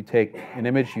 If you take an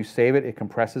image, you save it, it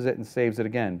compresses it and saves it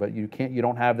again. But you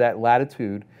don't have that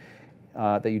latitude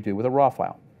that you do with a RAW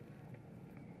file.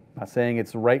 Not saying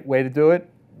it's the right way to do it.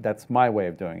 That's my way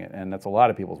of doing it, and that's a lot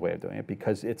of people's way of doing it,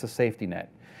 because it's a safety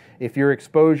net. If your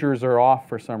exposures are off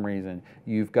for some reason,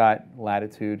 you've got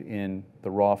latitude in the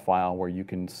RAW file where you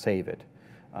can save it,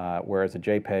 whereas a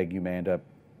JPEG, you may end up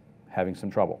having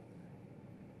some trouble.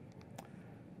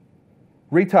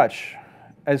 Retouch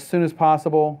as soon as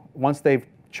possible once they've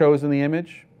chosen the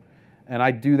image, and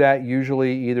I do that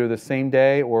usually either the same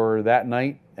day or that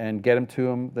night and get them to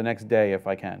them the next day if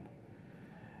I can,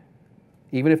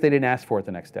 even if they didn't ask for it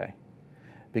the next day,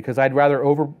 because I'd rather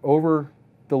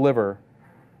over-deliver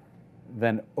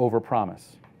than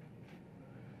over-promise.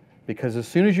 Because as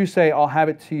soon as you say, I'll have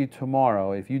it to you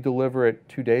tomorrow, if you deliver it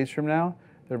 2 days from now,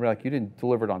 they'll be like, you didn't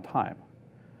deliver it on time.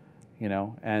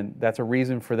 And that's a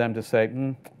reason for them to say,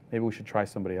 maybe we should try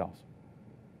somebody else.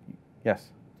 Yes?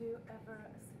 Do you ever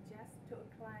suggest to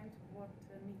a client what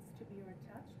needs to be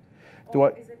retouched? Do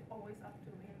Or I- is it always up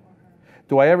to him or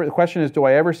her? The question is, do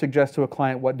I ever suggest to a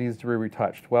client what needs to be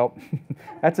retouched? Well,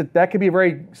 that could be a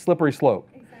very slippery slope.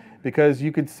 Exactly. Because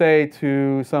you could say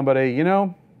to somebody,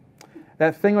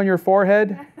 that thing on your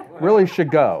forehead really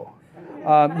should go.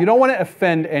 You don't want to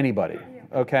offend anybody,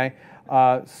 okay?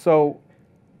 So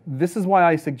this is why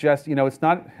I suggest, it's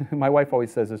not, my wife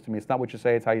always says this to me, it's not what you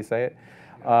say, it's how you say it.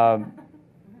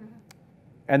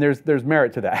 And there's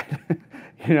merit to that,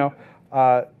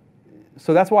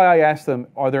 So that's why I ask them,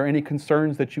 are there any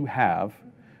concerns that you have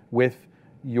with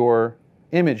your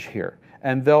image here?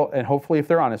 And hopefully if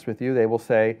they're honest with you, they will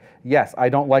say, yes, I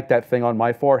don't like that thing on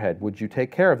my forehead. Would you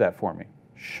take care of that for me?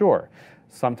 Sure.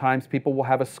 Sometimes people will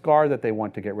have a scar that they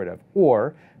want to get rid of.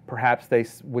 Or perhaps they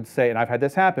would say, and I've had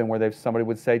this happen, where somebody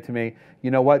would say to me, you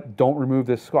know what, don't remove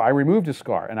this scar. I removed a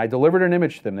scar, and I delivered an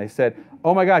image to them. They said,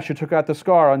 oh my gosh, you took out the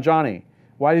scar on Johnny.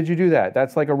 Why did you do that?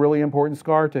 That's like a really important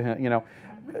scar to him,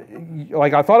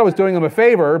 Like I thought I was doing them a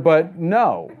favor, but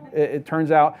no, it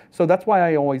turns out. So that's why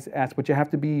I always ask, but you have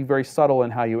to be very subtle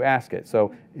in how you ask it.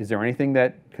 So is there anything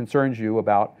that concerns you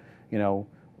about,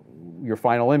 your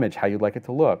final image, how you'd like it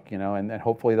to look, and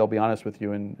hopefully they'll be honest with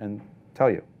you and tell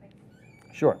you.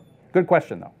 Sure. Good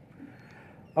question, though.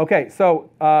 Okay, so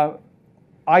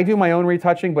I do my own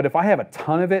retouching, but if I have a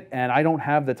ton of it and I don't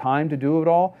have the time to do it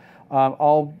all,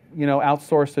 I'll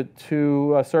outsource it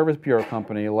to a service bureau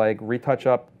company like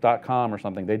retouchup.com or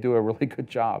something. They do a really good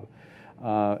job.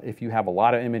 If you have a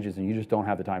lot of images and you just don't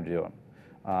have the time to do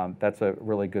them, that's a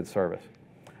really good service.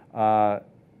 Can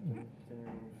you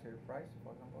say the price,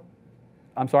 for example?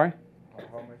 I'm sorry?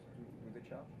 How much do they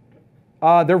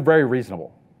charge? They're very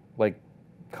reasonable, like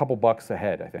a couple bucks a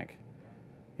head, I think.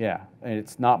 Yeah, and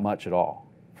it's not much at all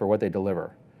for what they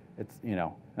deliver. It's and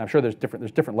I'm sure there's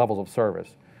different levels of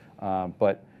service,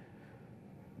 but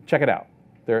check it out.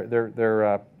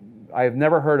 I have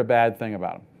never heard a bad thing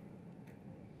about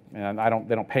them, and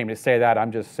they don't pay me to say that.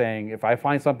 I'm just saying if I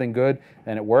find something good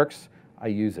and it works, I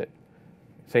use it.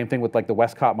 Same thing with like the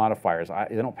Westcott modifiers.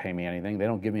 They don't pay me anything. They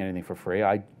don't give me anything for free.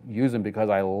 I use them because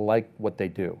I like what they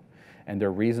do, and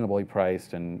they're reasonably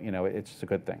priced, and it's just a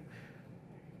good thing.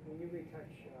 When you retouch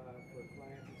for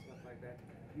clients and stuff like that,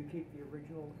 you keep the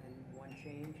original and one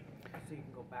change so you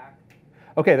can go back?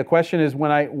 Okay, the question is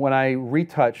when I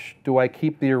retouch, do I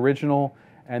keep the original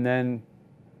and then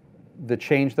the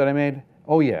change that I made?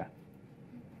 Oh yeah.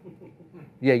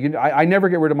 Yeah, I never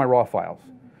get rid of my RAW files.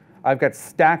 I've got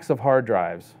stacks of hard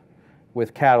drives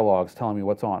with catalogs telling me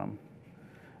what's on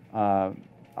them.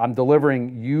 I'm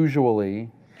delivering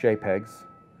usually JPEGs.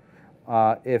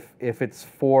 If it's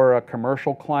for a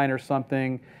commercial client or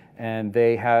something, and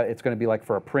it's going to be like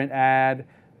for a print ad,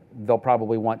 they'll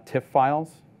probably want TIFF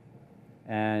files.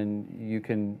 And you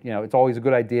can, it's always a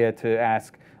good idea to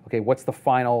ask, okay, what's the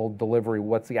final delivery?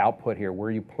 What's the output here? Where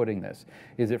are you putting this?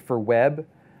 Is it for web,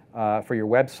 for your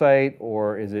website,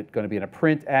 or is it going to be in a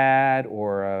print ad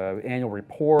or an annual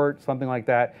report, something like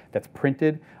that, that's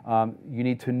printed? You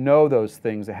need to know those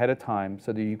things ahead of time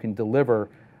so that you can deliver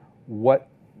what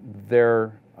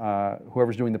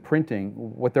whoever's doing the printing,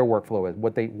 what their workflow is,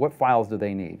 what files do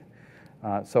they need.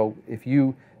 So if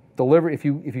you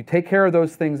take care of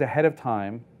those things ahead of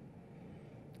time,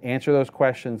 answer those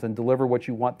questions and deliver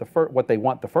what they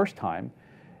want the first time,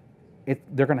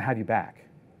 they're going to have you back.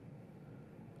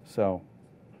 So,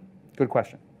 good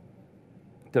question.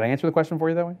 Did I answer the question for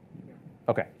you that way?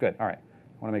 Okay, good. All right.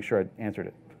 I want to make sure I answered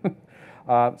it.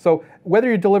 So whether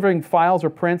you're delivering files or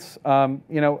prints,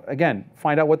 again,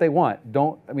 find out what they want.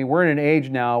 We're in an age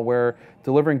now where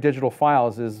delivering digital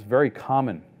files is very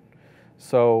common.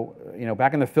 So,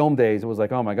 back in the film days, it was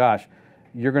like, oh my gosh,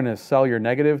 you're going to sell your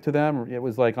negative to them? It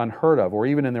was like unheard of. Or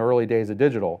even in the early days of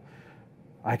digital,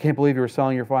 I can't believe you were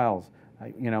selling your files.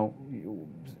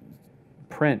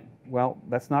 Print, well,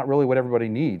 that's not really what everybody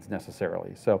needs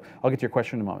necessarily. So I'll get to your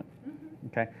question in a moment.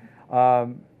 Okay.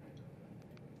 All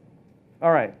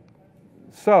right.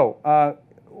 So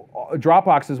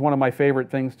Dropbox is one of my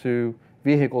favorite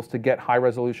vehicles to get high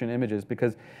resolution images,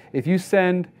 because if you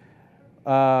send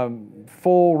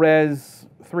full res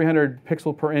 300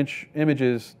 pixel per inch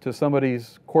images to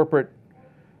somebody's corporate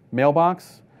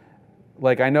mailbox,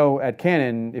 like I know at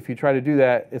Canon, if you try to do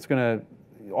that, it's going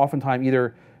to oftentimes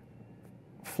either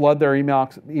flood their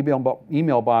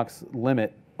email box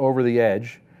limit over the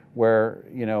edge, where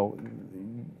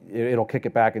it'll kick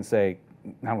it back and say,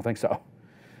 I don't think so,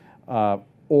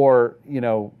 or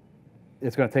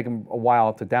it's going to take them a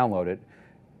while to download it.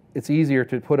 It's easier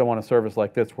to put them on a service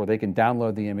like this where they can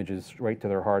download the images straight to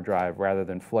their hard drive rather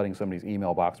than flooding somebody's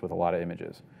email box with a lot of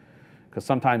images. Because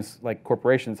sometimes, like,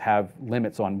 corporations have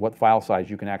limits on what file size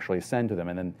you can actually send to them,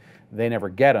 and then they never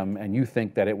get them, and you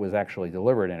think that it was actually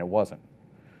delivered, and it wasn't.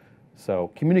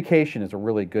 So communication is a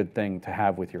really good thing to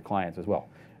have with your clients as well.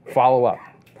 Follow up.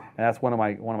 And that's one of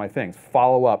my things.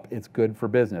 Follow up. It's good for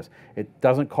business. It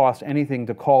doesn't cost anything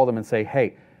to call them and say,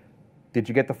 hey, did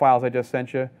you get the files I just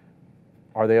sent you?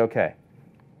 Are they okay?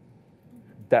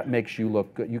 That makes you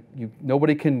look good.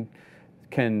 Nobody can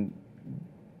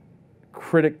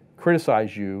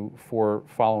criticize you for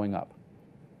following up.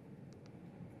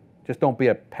 Just don't be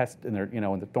a pest in their,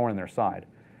 the thorn in their side.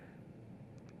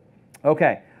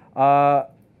 Okay, a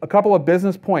couple of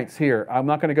business points here. I'm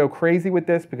not going to go crazy with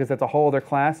this because that's a whole other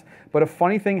class, but a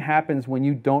funny thing happens when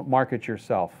you don't market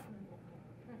yourself.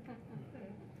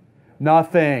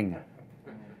 Nothing.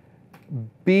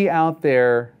 Be out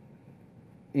there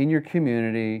in your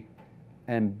community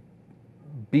and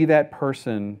be that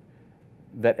person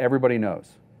that everybody knows,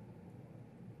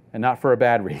 and not for a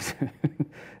bad reason.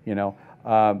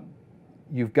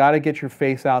 You've got to get your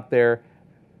face out there,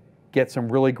 get some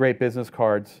really great business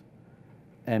cards,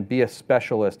 and be a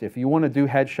specialist. If you want to do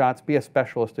headshots, be a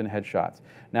specialist in headshots.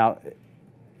 Now,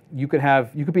 you could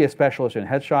be a specialist in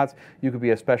headshots, you could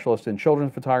be a specialist in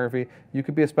children's photography, you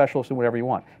could be a specialist in whatever you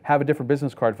want. Have a different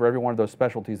business card for every one of those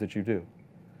specialties that you do.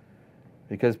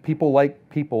 Because people like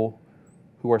people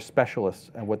who are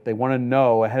specialists, and what they want to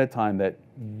know ahead of time, that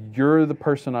you're the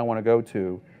person I want to go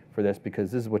to for this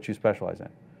because this is what you specialize in.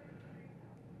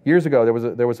 Years ago,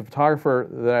 there was a photographer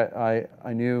that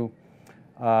I knew,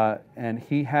 and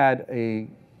he had a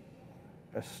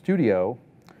studio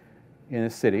in a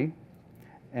city,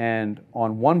 and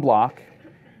on one block,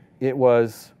 it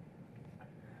was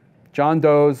John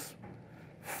Doe's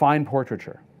fine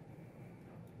portraiture.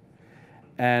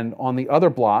 And on the other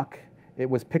block, it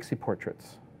was Pixie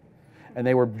portraits. And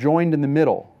they were joined in the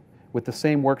middle with the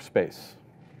same workspace.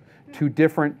 Two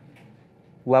different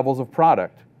levels of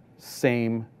product,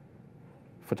 same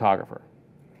photographer.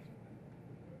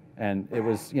 And it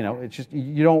was, it's just,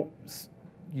 you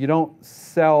don't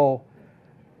sell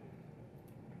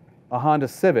a Honda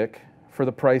Civic for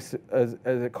the price as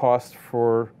it costs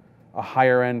for a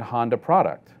higher end Honda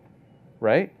product,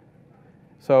 right?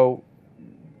 So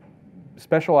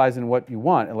specialize in what you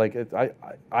want. Like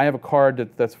I have a card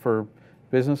that's for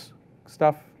business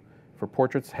stuff, for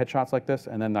portraits, headshots like this,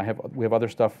 and then we have other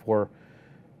stuff for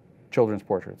children's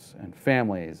portraits and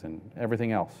families and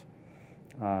everything else.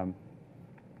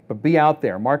 But be out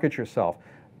there, market yourself.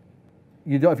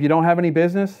 If you don't have any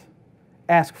business,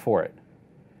 ask for it.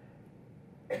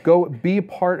 Go be a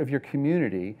part of your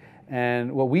community.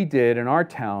 And what we did in our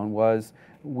town was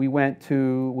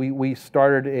we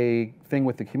started a thing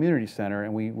with the community center,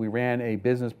 and we ran a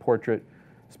business portrait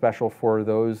special for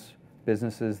those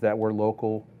businesses that were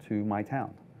local to my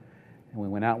town. And we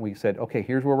went out and we said, okay,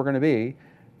 here's where we're going to be.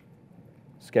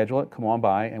 Schedule it, come on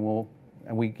by, and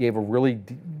we gave a really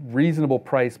reasonable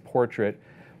price portrait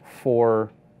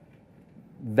for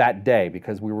that day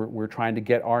because we were trying to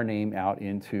get our name out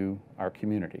into our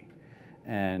community.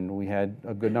 And we had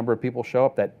a good number of people show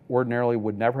up that ordinarily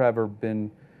would never have ever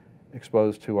been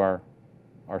exposed to our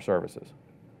services.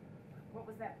 What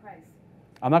was that price?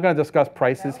 I'm not going to discuss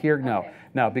prices No? here. No, Okay.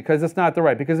 no, because it's not the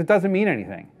right, because it doesn't mean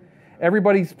anything.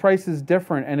 Everybody's price is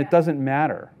different and it doesn't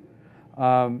matter.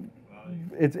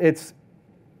 It's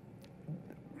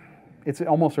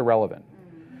almost irrelevant.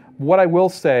 What I will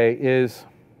say is,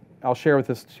 I'll share with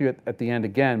this to you at the end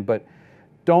again, but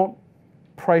don't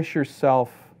price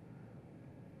yourself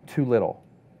too little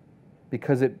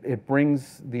because it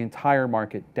brings the entire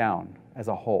market down as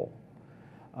a whole.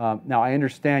 Now, I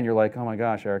understand you're like, oh my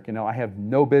gosh, Eric, you know, I have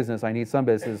no business, I need some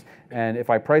business, and if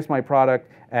I price my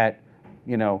product at,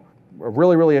 you know, a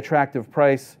really, really attractive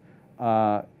price,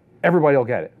 everybody will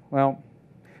get it. Well,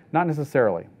 not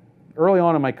necessarily. Early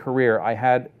on in my career,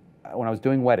 when I was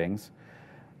doing weddings,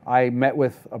 I met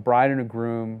with a bride and a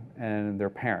groom and their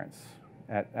parents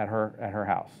at her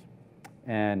house.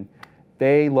 And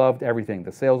they loved everything.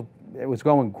 The sales, it was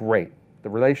going great. The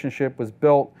relationship was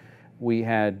built.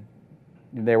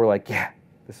 They were like, yeah,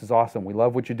 this is awesome. We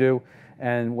love what you do.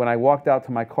 And when I walked out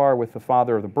to my car with the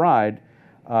father of the bride,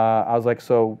 I was like,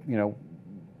 so, you know,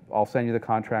 I'll send you the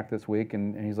contract this week.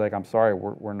 And he's like, I'm sorry,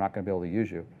 we're not going to be able to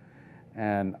use you.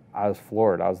 And I was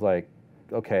floored. I was like,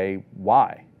 okay,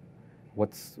 why?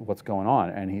 What's going on?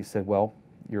 And he said, well,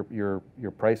 your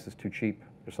price is too cheap.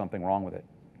 There's something wrong with it.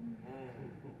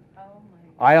 Oh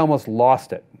my. I almost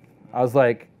lost it. I was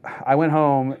like, I went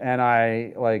home and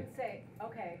I like. Say,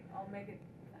 okay, I'll make it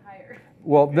higher.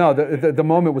 Well, no, the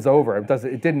moment was over.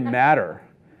 It didn't matter,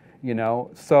 you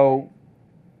know. So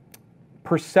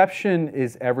perception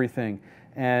is everything,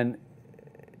 and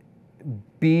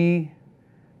be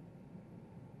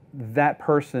that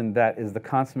person that is the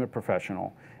consummate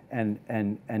professional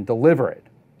and deliver it.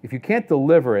 If you can't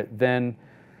deliver it, then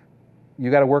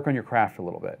you got to work on your craft a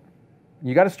little bit.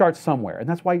 You got to start somewhere, and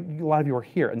that's why a lot of you are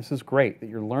here, and this is great that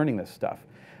you're learning this stuff.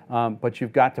 But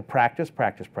you've got to practice,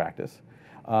 practice, practice.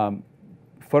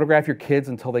 Photograph your kids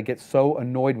until they get so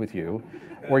annoyed with you,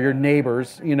 or your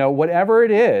neighbors, you know, whatever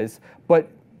it is, but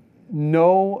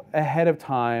know ahead of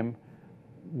time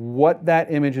what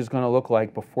that image is going to look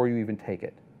like before you even take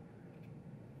it.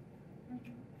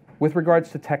 With regards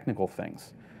to technical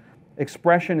things,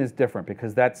 expression is different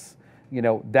because that's, you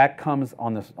know, that comes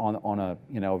on a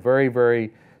you know, very,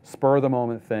 very spur of the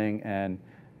moment thing, and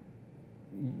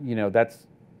you know,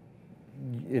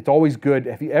 it's always good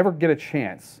if you ever get a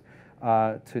chance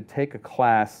to take a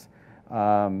class.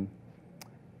 I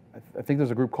think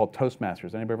there's a group called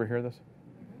Toastmasters. Anybody ever hear of this?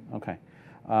 Okay.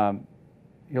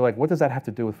 You're like, what does that have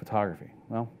to do with photography?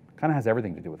 Well, it kind of has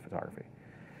everything to do with photography.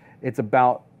 It's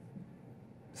about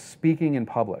speaking in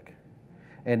public.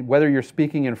 And whether you're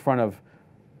speaking in front of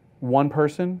one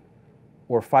person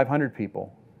or 500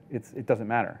 people, it doesn't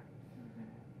matter.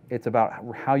 It's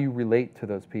about how you relate to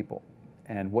those people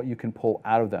and what you can pull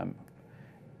out of them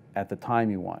at the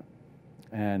time you want.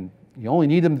 And you only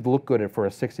need them to look good for a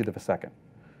 60th of a second.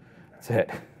 That's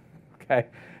it. Okay?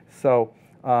 So,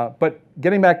 but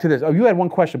getting back to this, oh, you had one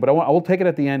question, but I will take it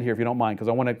at the end here if you don't mind, because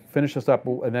I want to finish this up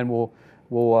and then we'll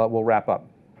wrap up.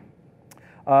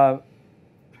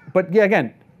 But yeah,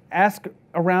 again, ask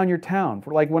around your town.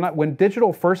 For like when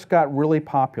digital first got really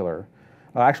popular,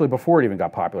 actually before it even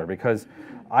got popular, because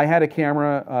I had a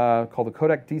camera called the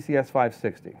Kodak DCS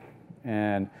 560,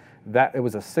 and it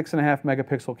was a 6.5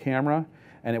 megapixel camera,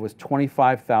 and it was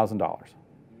 $25,000.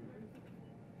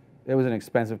 It was an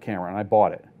expensive camera, and I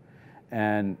bought it.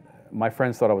 And my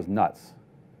friends thought I was nuts.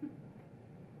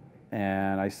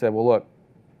 And I said, well, look,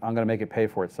 I'm going to make it pay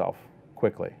for itself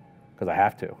quickly, because I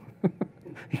have to.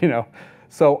 You know.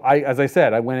 So as I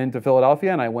said, I went into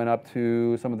Philadelphia, and I went up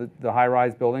to some of the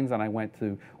high-rise buildings, and I went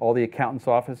to all the accountants'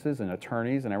 offices and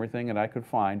attorneys and everything that I could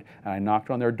find, and I knocked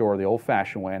on their door the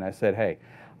old-fashioned way, and I said, hey,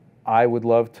 I would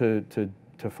love to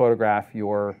photograph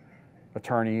your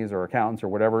attorneys or accountants or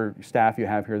whatever staff you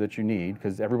have here that you need,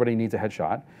 because everybody needs a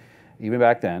headshot. Even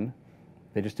back then,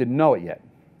 they just didn't know it yet.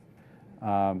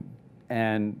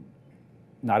 And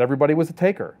not everybody was a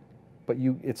taker, but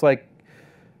it's like,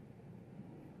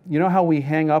 you know how we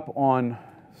hang up on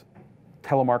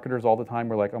telemarketers all the time?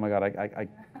 We're like, oh my God,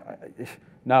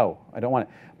 no, I don't want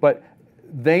it. But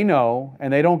they know,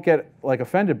 and they don't get like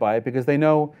offended by it, because they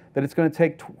know that it's going to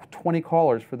take 20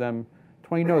 callers for them,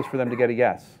 20 no's for them to get a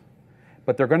yes.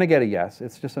 But they're going to get a yes.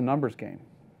 It's just a numbers game.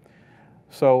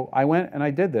 So I went and I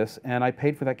did this, and I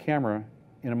paid for that camera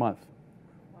in a month.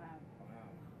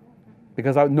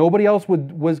 because nobody else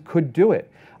could do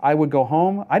it. I would go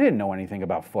home. I didn't know anything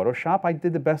about Photoshop. I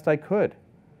did the best I could.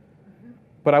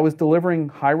 But I was delivering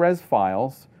high-res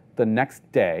files the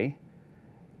next day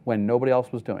when nobody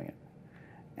else was doing it.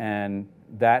 And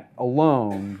that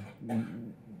alone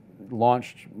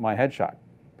launched my headshot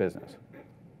business.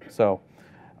 So,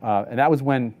 and that was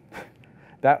when,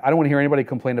 I don't want to hear anybody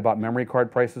complain about memory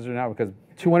card prices right now, because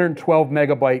 212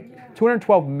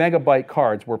 megabyte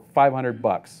cards were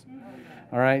 $500.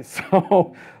 All right,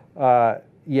 so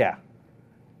yeah.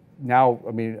 Now,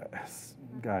 I mean,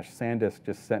 gosh, SanDisk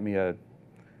just sent me a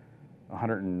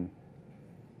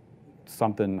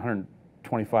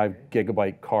 125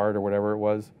 gigabyte card or whatever it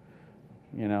was.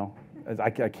 You know, I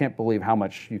can't believe how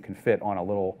much you can fit on a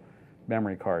little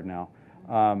memory card now.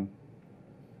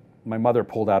 My mother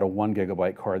pulled out a 1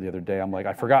 gigabyte card the other day. I'm like,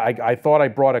 I forgot. I thought I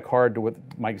brought a card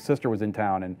my sister was in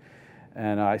town,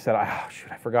 and I said, oh,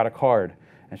 shoot, I forgot a card.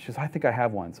 And she says, I think I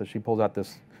have one. So she pulls out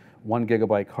this 1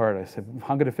 gigabyte card. I said,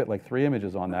 I'm going to fit like 3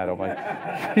 images on that. I'm like,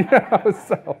 you know,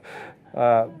 so,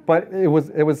 but it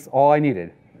was all I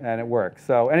needed, and it worked.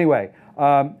 So anyway,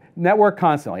 network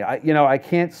constantly. I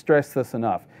can't stress this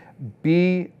enough.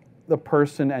 Be the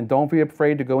person, and don't be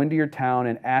afraid to go into your town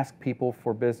and ask people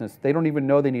for business. They don't even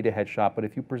know they need a headshot, but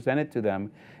if you present it to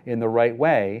them in the right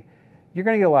way, you're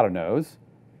going to get a lot of no's,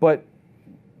 but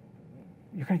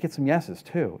you're going to get some yeses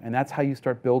too. And that's how you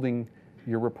start building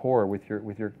your rapport with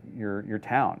your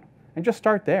town. And just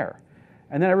start there.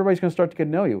 And then everybody's going to start to get to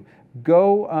know you.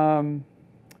 Go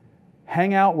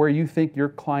hang out where you think your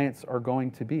clients are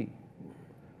going to be.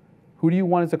 Who do you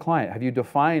want as a client? Have you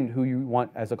defined who you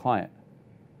want as a client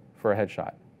for a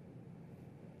headshot?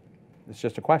 It's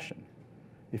just a question.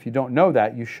 If you don't know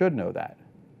that, you should know that.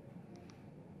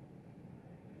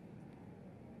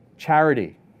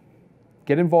 Charity.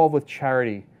 Get involved with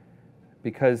charity,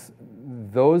 because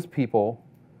those people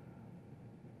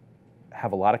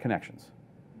have a lot of connections.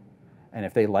 And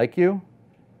if they like you,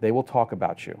 they will talk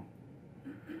about you.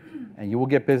 And you will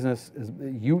get business.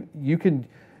 You can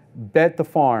bet the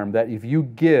farm that if you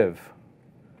give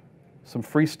some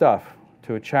free stuff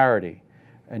to a charity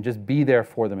and just be there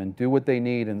for them and do what they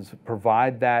need and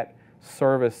provide that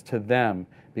service to them,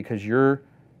 because you're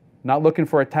not looking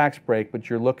for a tax break, but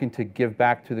you're looking to give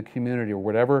back to the community, or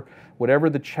whatever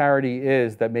the charity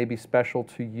is that may be special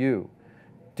to you.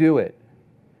 Do it,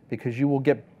 because you will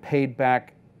get paid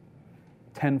back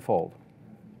tenfold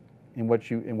in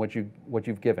what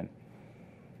you've given.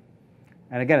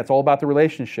 And again, it's all about the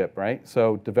relationship, right?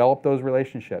 So develop those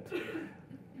relationships.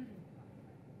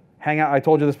 Hang out. I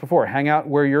told you this before. Hang out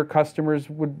where your customers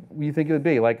you think it would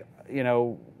be. Like, you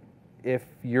know, if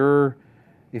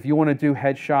you want to do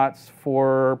headshots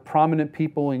for prominent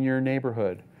people in your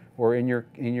neighborhood or in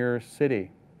your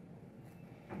city,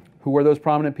 who are those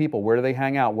prominent people? Where do they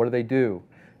hang out? What do they do?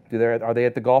 Are they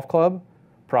at the golf club?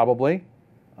 Probably.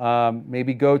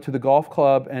 Maybe go to the golf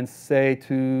club and say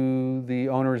to the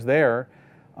owners there,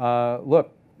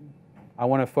 look, I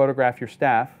want to photograph your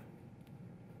staff.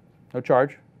 No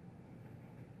charge.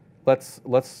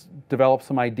 Let's develop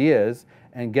some ideas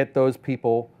and get those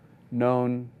people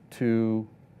known to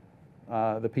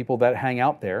the people that hang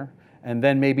out there. And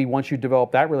then maybe once you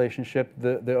develop that relationship,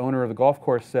 the owner of the golf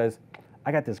course says,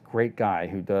 I got this great guy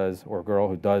who does, or girl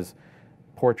who does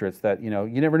portraits that, you know,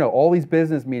 you never know. All these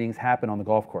business meetings happen on the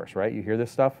golf course, right? You hear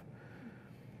this stuff?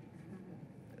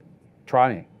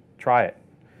 Try it.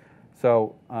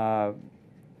 So,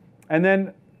 and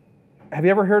then, have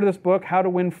you ever heard of this book, How to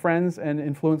Win Friends and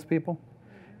Influence People?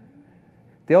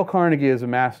 Dale Carnegie is a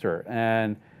master,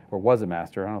 or was a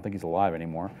master. I don't think he's alive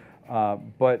anymore.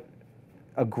 But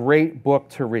a great book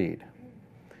to read.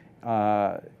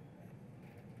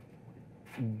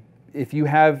 If you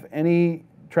have any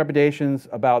trepidations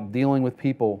about dealing with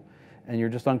people and you're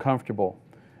just uncomfortable,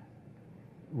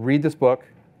 read this book.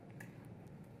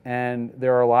 And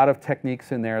there are a lot of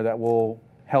techniques in there that will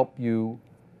help you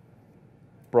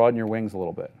broaden your wings a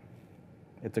little bit.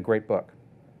 It's a great book.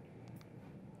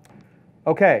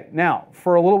 Okay, now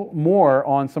for a little more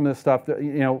on some of the stuff that,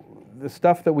 you know, the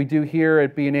stuff that we do here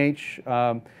at B&H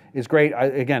is great.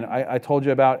 I told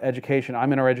you about education.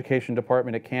 I'm in our education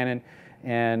department at Canon,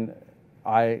 and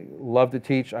I love to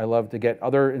teach. I love to get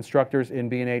other instructors in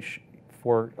B&H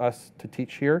for us to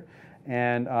teach here.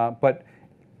 And but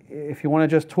if you want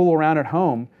to just tool around at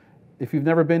home, if you've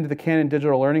never been to the Canon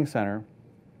Digital Learning Center,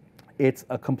 it's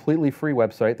a completely free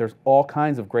website. There's all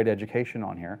kinds of great education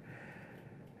on here.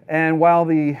 And while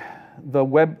the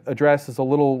web address is a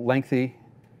little lengthy,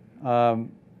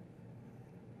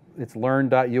 it's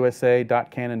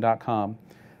learn.usa.canon.com.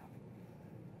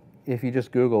 If you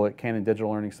just Google it, Canon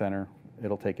Digital Learning Center,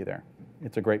 it'll take you there.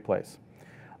 It's a great place.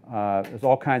 There's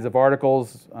all kinds of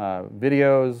articles,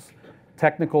 videos,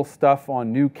 technical stuff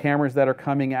on new cameras that are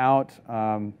coming out.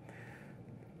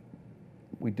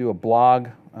 We do a blog.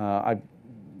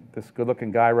 This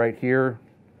good-looking guy right here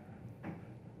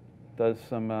does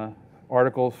some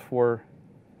articles for,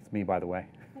 it's me, by the way.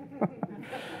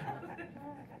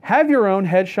 Have your own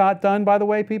headshot done, by the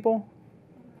way, people.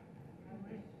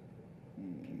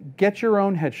 Get your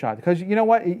own headshot, because you know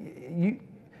what?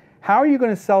 How are you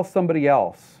going to sell somebody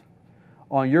else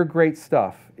on your great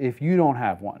stuff if you don't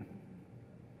have one?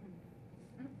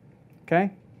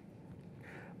 Okay?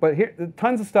 But here,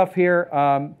 tons of stuff here.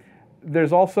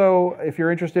 There's also, if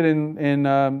you're interested in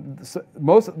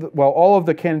all of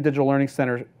the Canon Digital Learning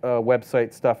Center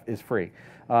website stuff is free.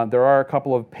 There are a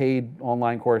couple of paid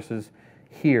online courses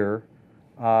here.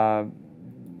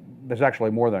 There's actually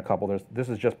more than a couple. This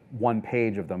is just one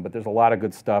page of them, but there's a lot of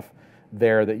good stuff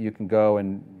there that you can go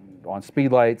and on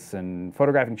speedlights and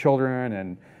photographing children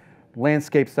and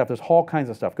landscape stuff. There's all kinds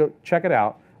of stuff. Go check it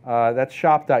out. That's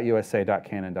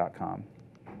shop.usa.canon.com.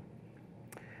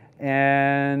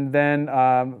 And then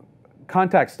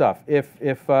contact stuff.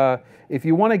 If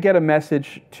you want to get a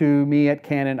message to me at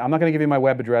Canon, I'm not going to give you my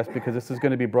web address because this is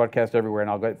going to be broadcast everywhere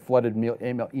and I'll get flooded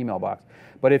email box.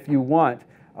 But if you want,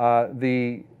 on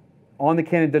the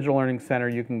Canon Digital Learning Center,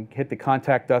 you can hit the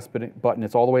Contact Us button.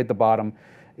 It's all the way at the bottom.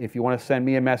 If you want to send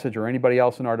me a message or anybody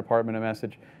else in our department a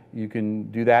message, you can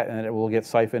do that and it will get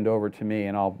siphoned over to me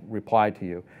and I'll reply to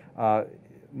you.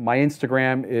 My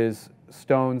Instagram is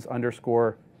stones_PA.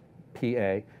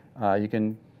 You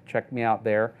can check me out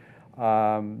there.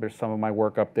 There's some of my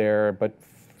work up there, but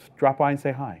drop by and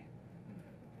say hi.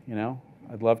 You know,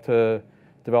 I'd love to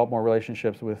develop more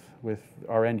relationships with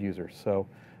our end users. So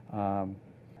I'm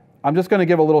just going to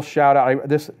give a little shout out.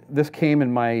 This came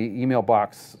in my email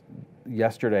box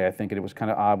yesterday, I think, and it was kind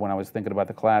of odd when I was thinking about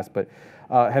the class. But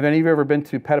have any of you ever been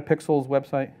to Petapixel's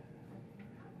website?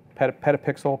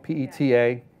 Petapixel,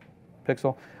 P-E-T-A,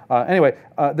 Pixel. Anyway,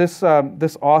 this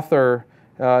author,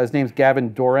 his name's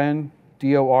Gavin Doran,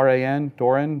 D-O-R-A-N,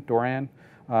 Doran.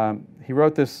 He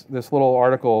wrote this little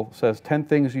article, says 10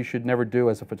 things you should never do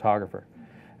as a photographer.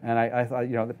 And I thought,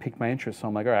 you know, that piqued my interest. So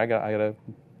I'm like, all right, I got to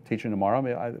teach him tomorrow. I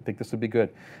mean, I think this would be good.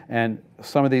 And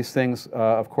some of these things,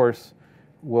 of course,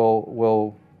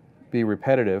 will be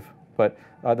repetitive. But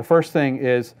the first thing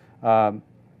is, and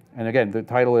again, the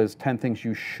title is 10 Things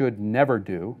You Should Never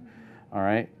Do. All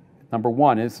right. Number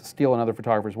one is steal another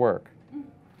photographer's work.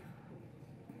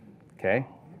 Okay.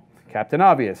 Captain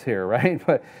Obvious here, right?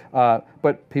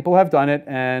 But people have done it,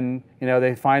 and you know,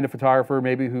 they find a photographer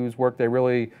maybe whose work they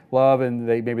really love, and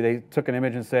maybe they took an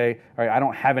image and say, all right, I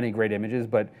don't have any great images,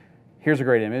 but here's a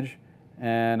great image,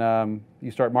 and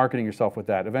you start marketing yourself with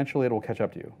that. Eventually, it will catch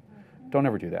up to you. Don't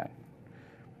ever do that.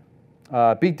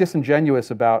 Be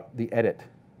disingenuous about the edit.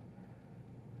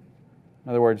 In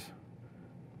other words,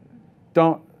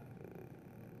 don't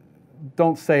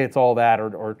say it's all that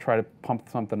or try to pump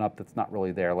something up that's not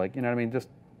really there. Like, you know what I mean? Just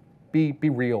be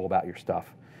real about your stuff.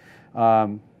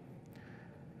 I'm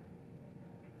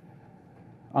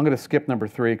going to skip number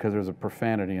 3 because there's a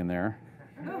profanity in there.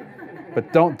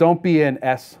 But don't be an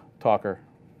S talker.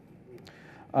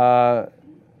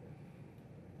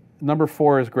 Number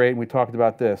 4 is great, and we talked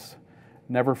about this.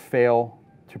 Never fail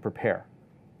to prepare.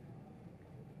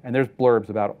 And there's blurbs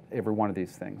about every one of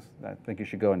these things. I think you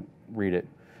should go and read it.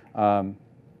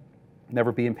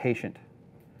 Never be impatient.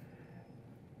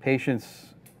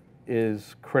 Patience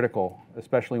is critical,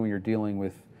 especially when you're dealing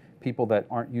with people that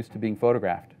aren't used to being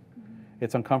photographed.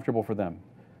 It's uncomfortable for them.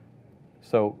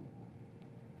 So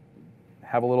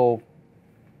have a little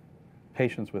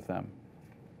patience with them.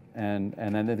 And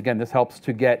then again, this helps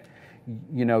to get,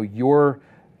 you know, your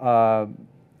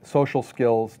social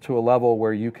skills to a level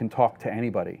where you can talk to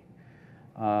anybody.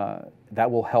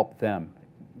 That will help them.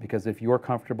 Because if you're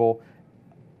comfortable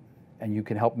and you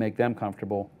can help make them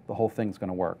comfortable, the whole thing's going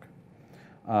to work.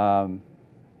 Don't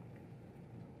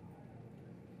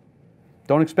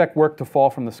expect work to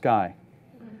fall from the sky.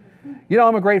 You know,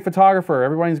 I'm a great photographer.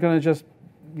 Everybody's going to just,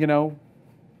 you know,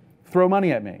 throw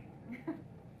money at me.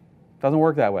 Doesn't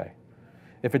work that way.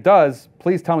 If it does,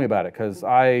 please tell me about it, because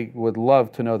I would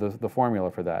love to know the formula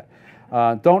for that.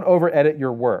 Don't over-edit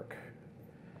your work.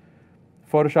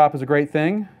 Photoshop is a great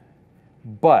thing.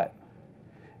 But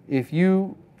if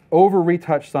you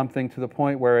over-retouch something to the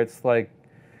point where it's like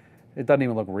it doesn't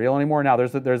even look real anymore, now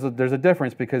there's a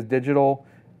difference, because digital,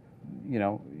 you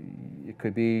know, it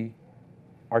could be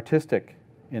artistic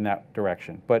in that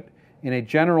direction. But in a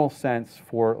general sense,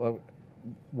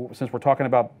 since we're talking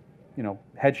about, you know,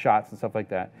 headshots and stuff like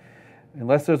that,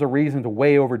 unless there's a reason to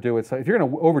way overdo it. So if you're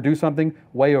going to overdo something,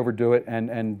 way overdo it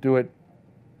and do it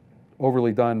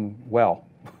overly done well.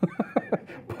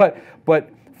 but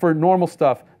for normal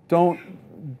stuff, don't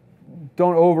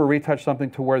over retouch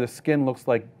something to where the skin looks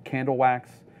like candle wax.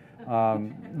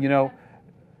 You know,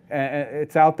 and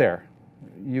it's out there.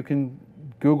 You can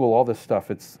Google all this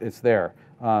stuff. It's there.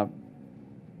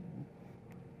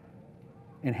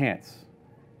 Enhance.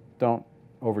 Don't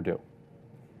overdo.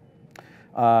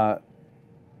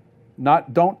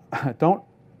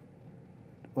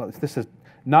 This is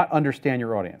not understand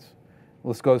your audience.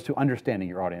 This goes to understanding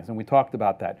your audience, and we talked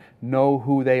about that. Know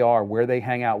who they are, where they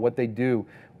hang out, what they do,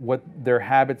 what their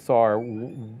habits are,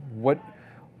 what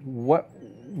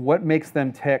makes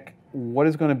them tick, what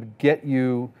is going to get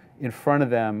you in front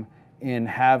of them, and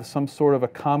have some sort of a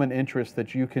common interest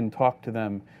that you can talk to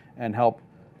them and help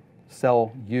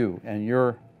sell you and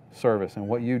your service and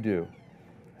what you do.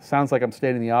 Sounds like I'm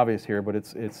stating the obvious here, but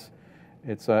it's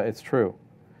true.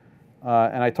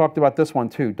 And I talked about this one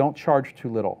too. Don't charge too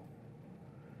little,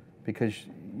 because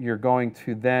you're going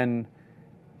to then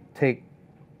take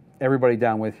everybody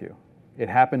down with you. It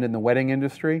happened in the wedding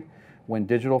industry when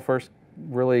digital first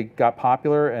really got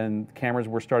popular and cameras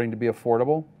were starting to be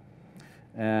affordable.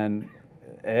 And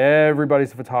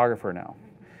everybody's a photographer now.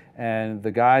 And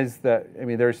the guys that, I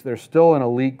mean, there's still an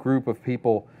elite group of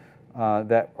people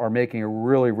that are making a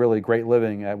really, really great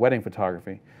living at wedding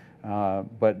photography.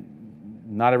 But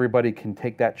not everybody can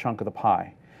take that chunk of the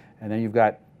pie. And then you've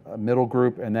got a middle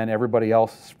group, and then everybody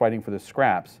else is fighting for the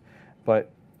scraps.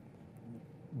 But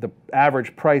the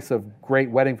average price of great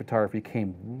wedding photography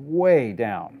came way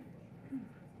down.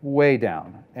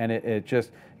 And it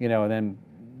just, you know, and then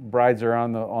brides are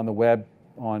on the web,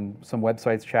 on some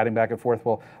websites chatting back and forth.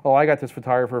 Well, oh, I got this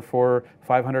photographer for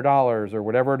 $500 or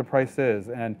whatever the price is.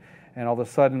 And all of a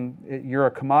sudden, you're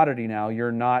a commodity now.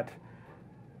 You're not,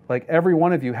 like, every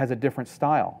one of you has a different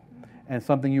style and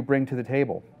something you bring to the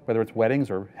table, whether it's weddings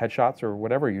or headshots or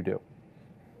whatever you do.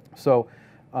 So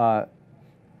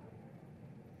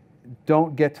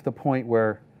don't get to the point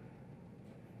where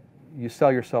you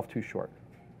sell yourself too short.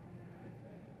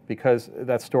 Because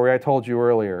that story I told you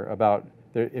earlier about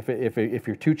if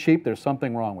you're too cheap, there's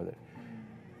something wrong with it.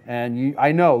 And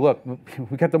I know, look,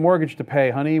 we got the mortgage to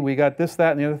pay, honey. We got this,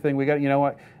 that, and the other thing. We got, you know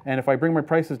what? And if I bring my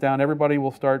prices down, everybody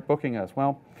will start booking us.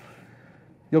 Well,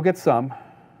 you'll get some,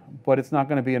 but it's not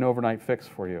going to be an overnight fix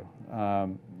for you.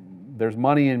 There's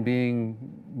money in being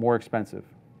more expensive,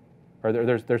 or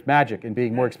there's magic in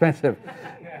being more expensive.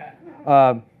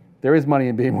 There is money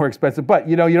in being more expensive, but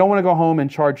you know, you don't want to go home and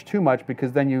charge too much,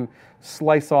 because then you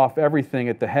slice off everything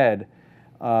at the head,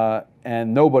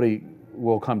 and nobody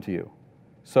will come to you.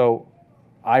 So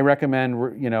I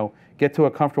recommend, you know, get to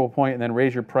a comfortable point and then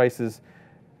raise your prices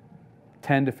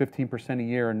 10 to 15% a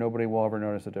year, and nobody will ever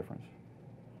notice a difference.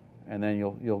 And then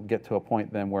you'll get to a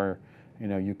point then where, you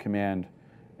know, you command,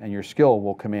 and your skill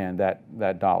will command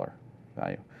that dollar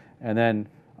value. And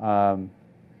then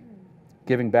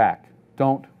giving back.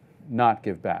 Don't not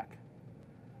give back.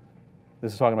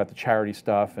 This is talking about the charity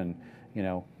stuff, and, you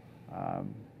know,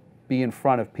 be in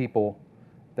front of people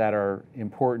that are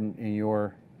important in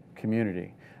your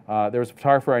community. There was a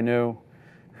photographer I knew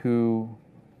who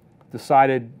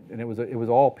decided, and it was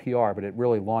all PR, but it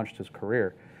really launched his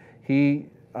career. He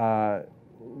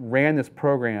ran this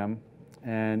program,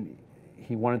 and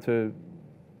he wanted to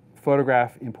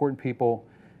photograph important people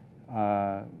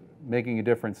making a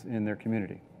difference in their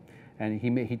community. And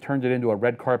he turned it into a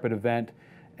red carpet event,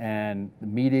 and the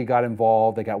media got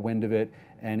involved. They got wind of it,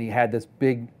 and he had this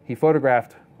he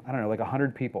photographed, I don't know, like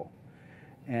 100 people.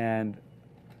 And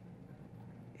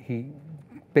he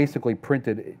basically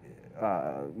printed,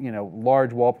 you know,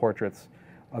 large wall portraits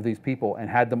of these people and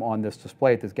had them on this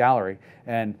display at this gallery.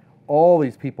 And all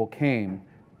these people came,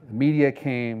 the media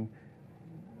came,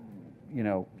 you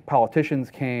know, politicians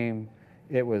came.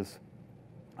 It was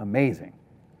amazing.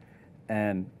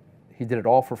 And he did it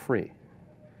all for free.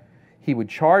 He would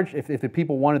charge, if the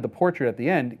people wanted the portrait at the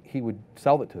end, he would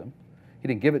sell it to them. He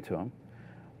didn't give it to them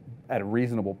at a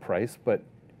reasonable price, but,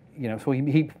 you know, so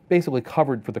he basically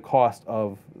covered for the cost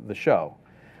of the show.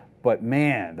 But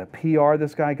man, the PR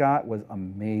this guy got was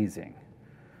amazing.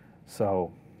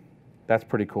 So that's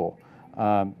pretty cool.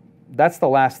 That's the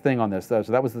last thing on this, though.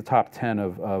 So that was the top 10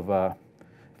 of I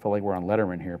feel like we're on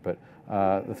Letterman here, but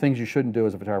the things you shouldn't do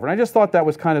as a photographer. And I just thought that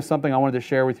was kind of something I wanted to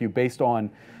share with you based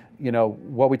on, you know,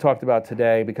 what we talked about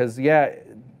today. Because yeah,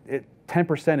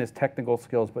 10% is technical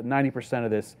skills, but 90%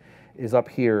 of this is up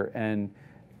here. And,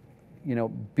 you know,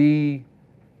 be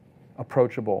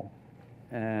approachable.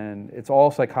 And it's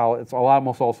all psychology. It's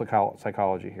almost all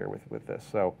psychology here with this.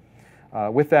 So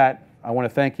With that, I want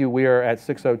to thank you. We are at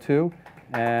 6:02,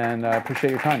 and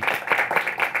appreciate your time.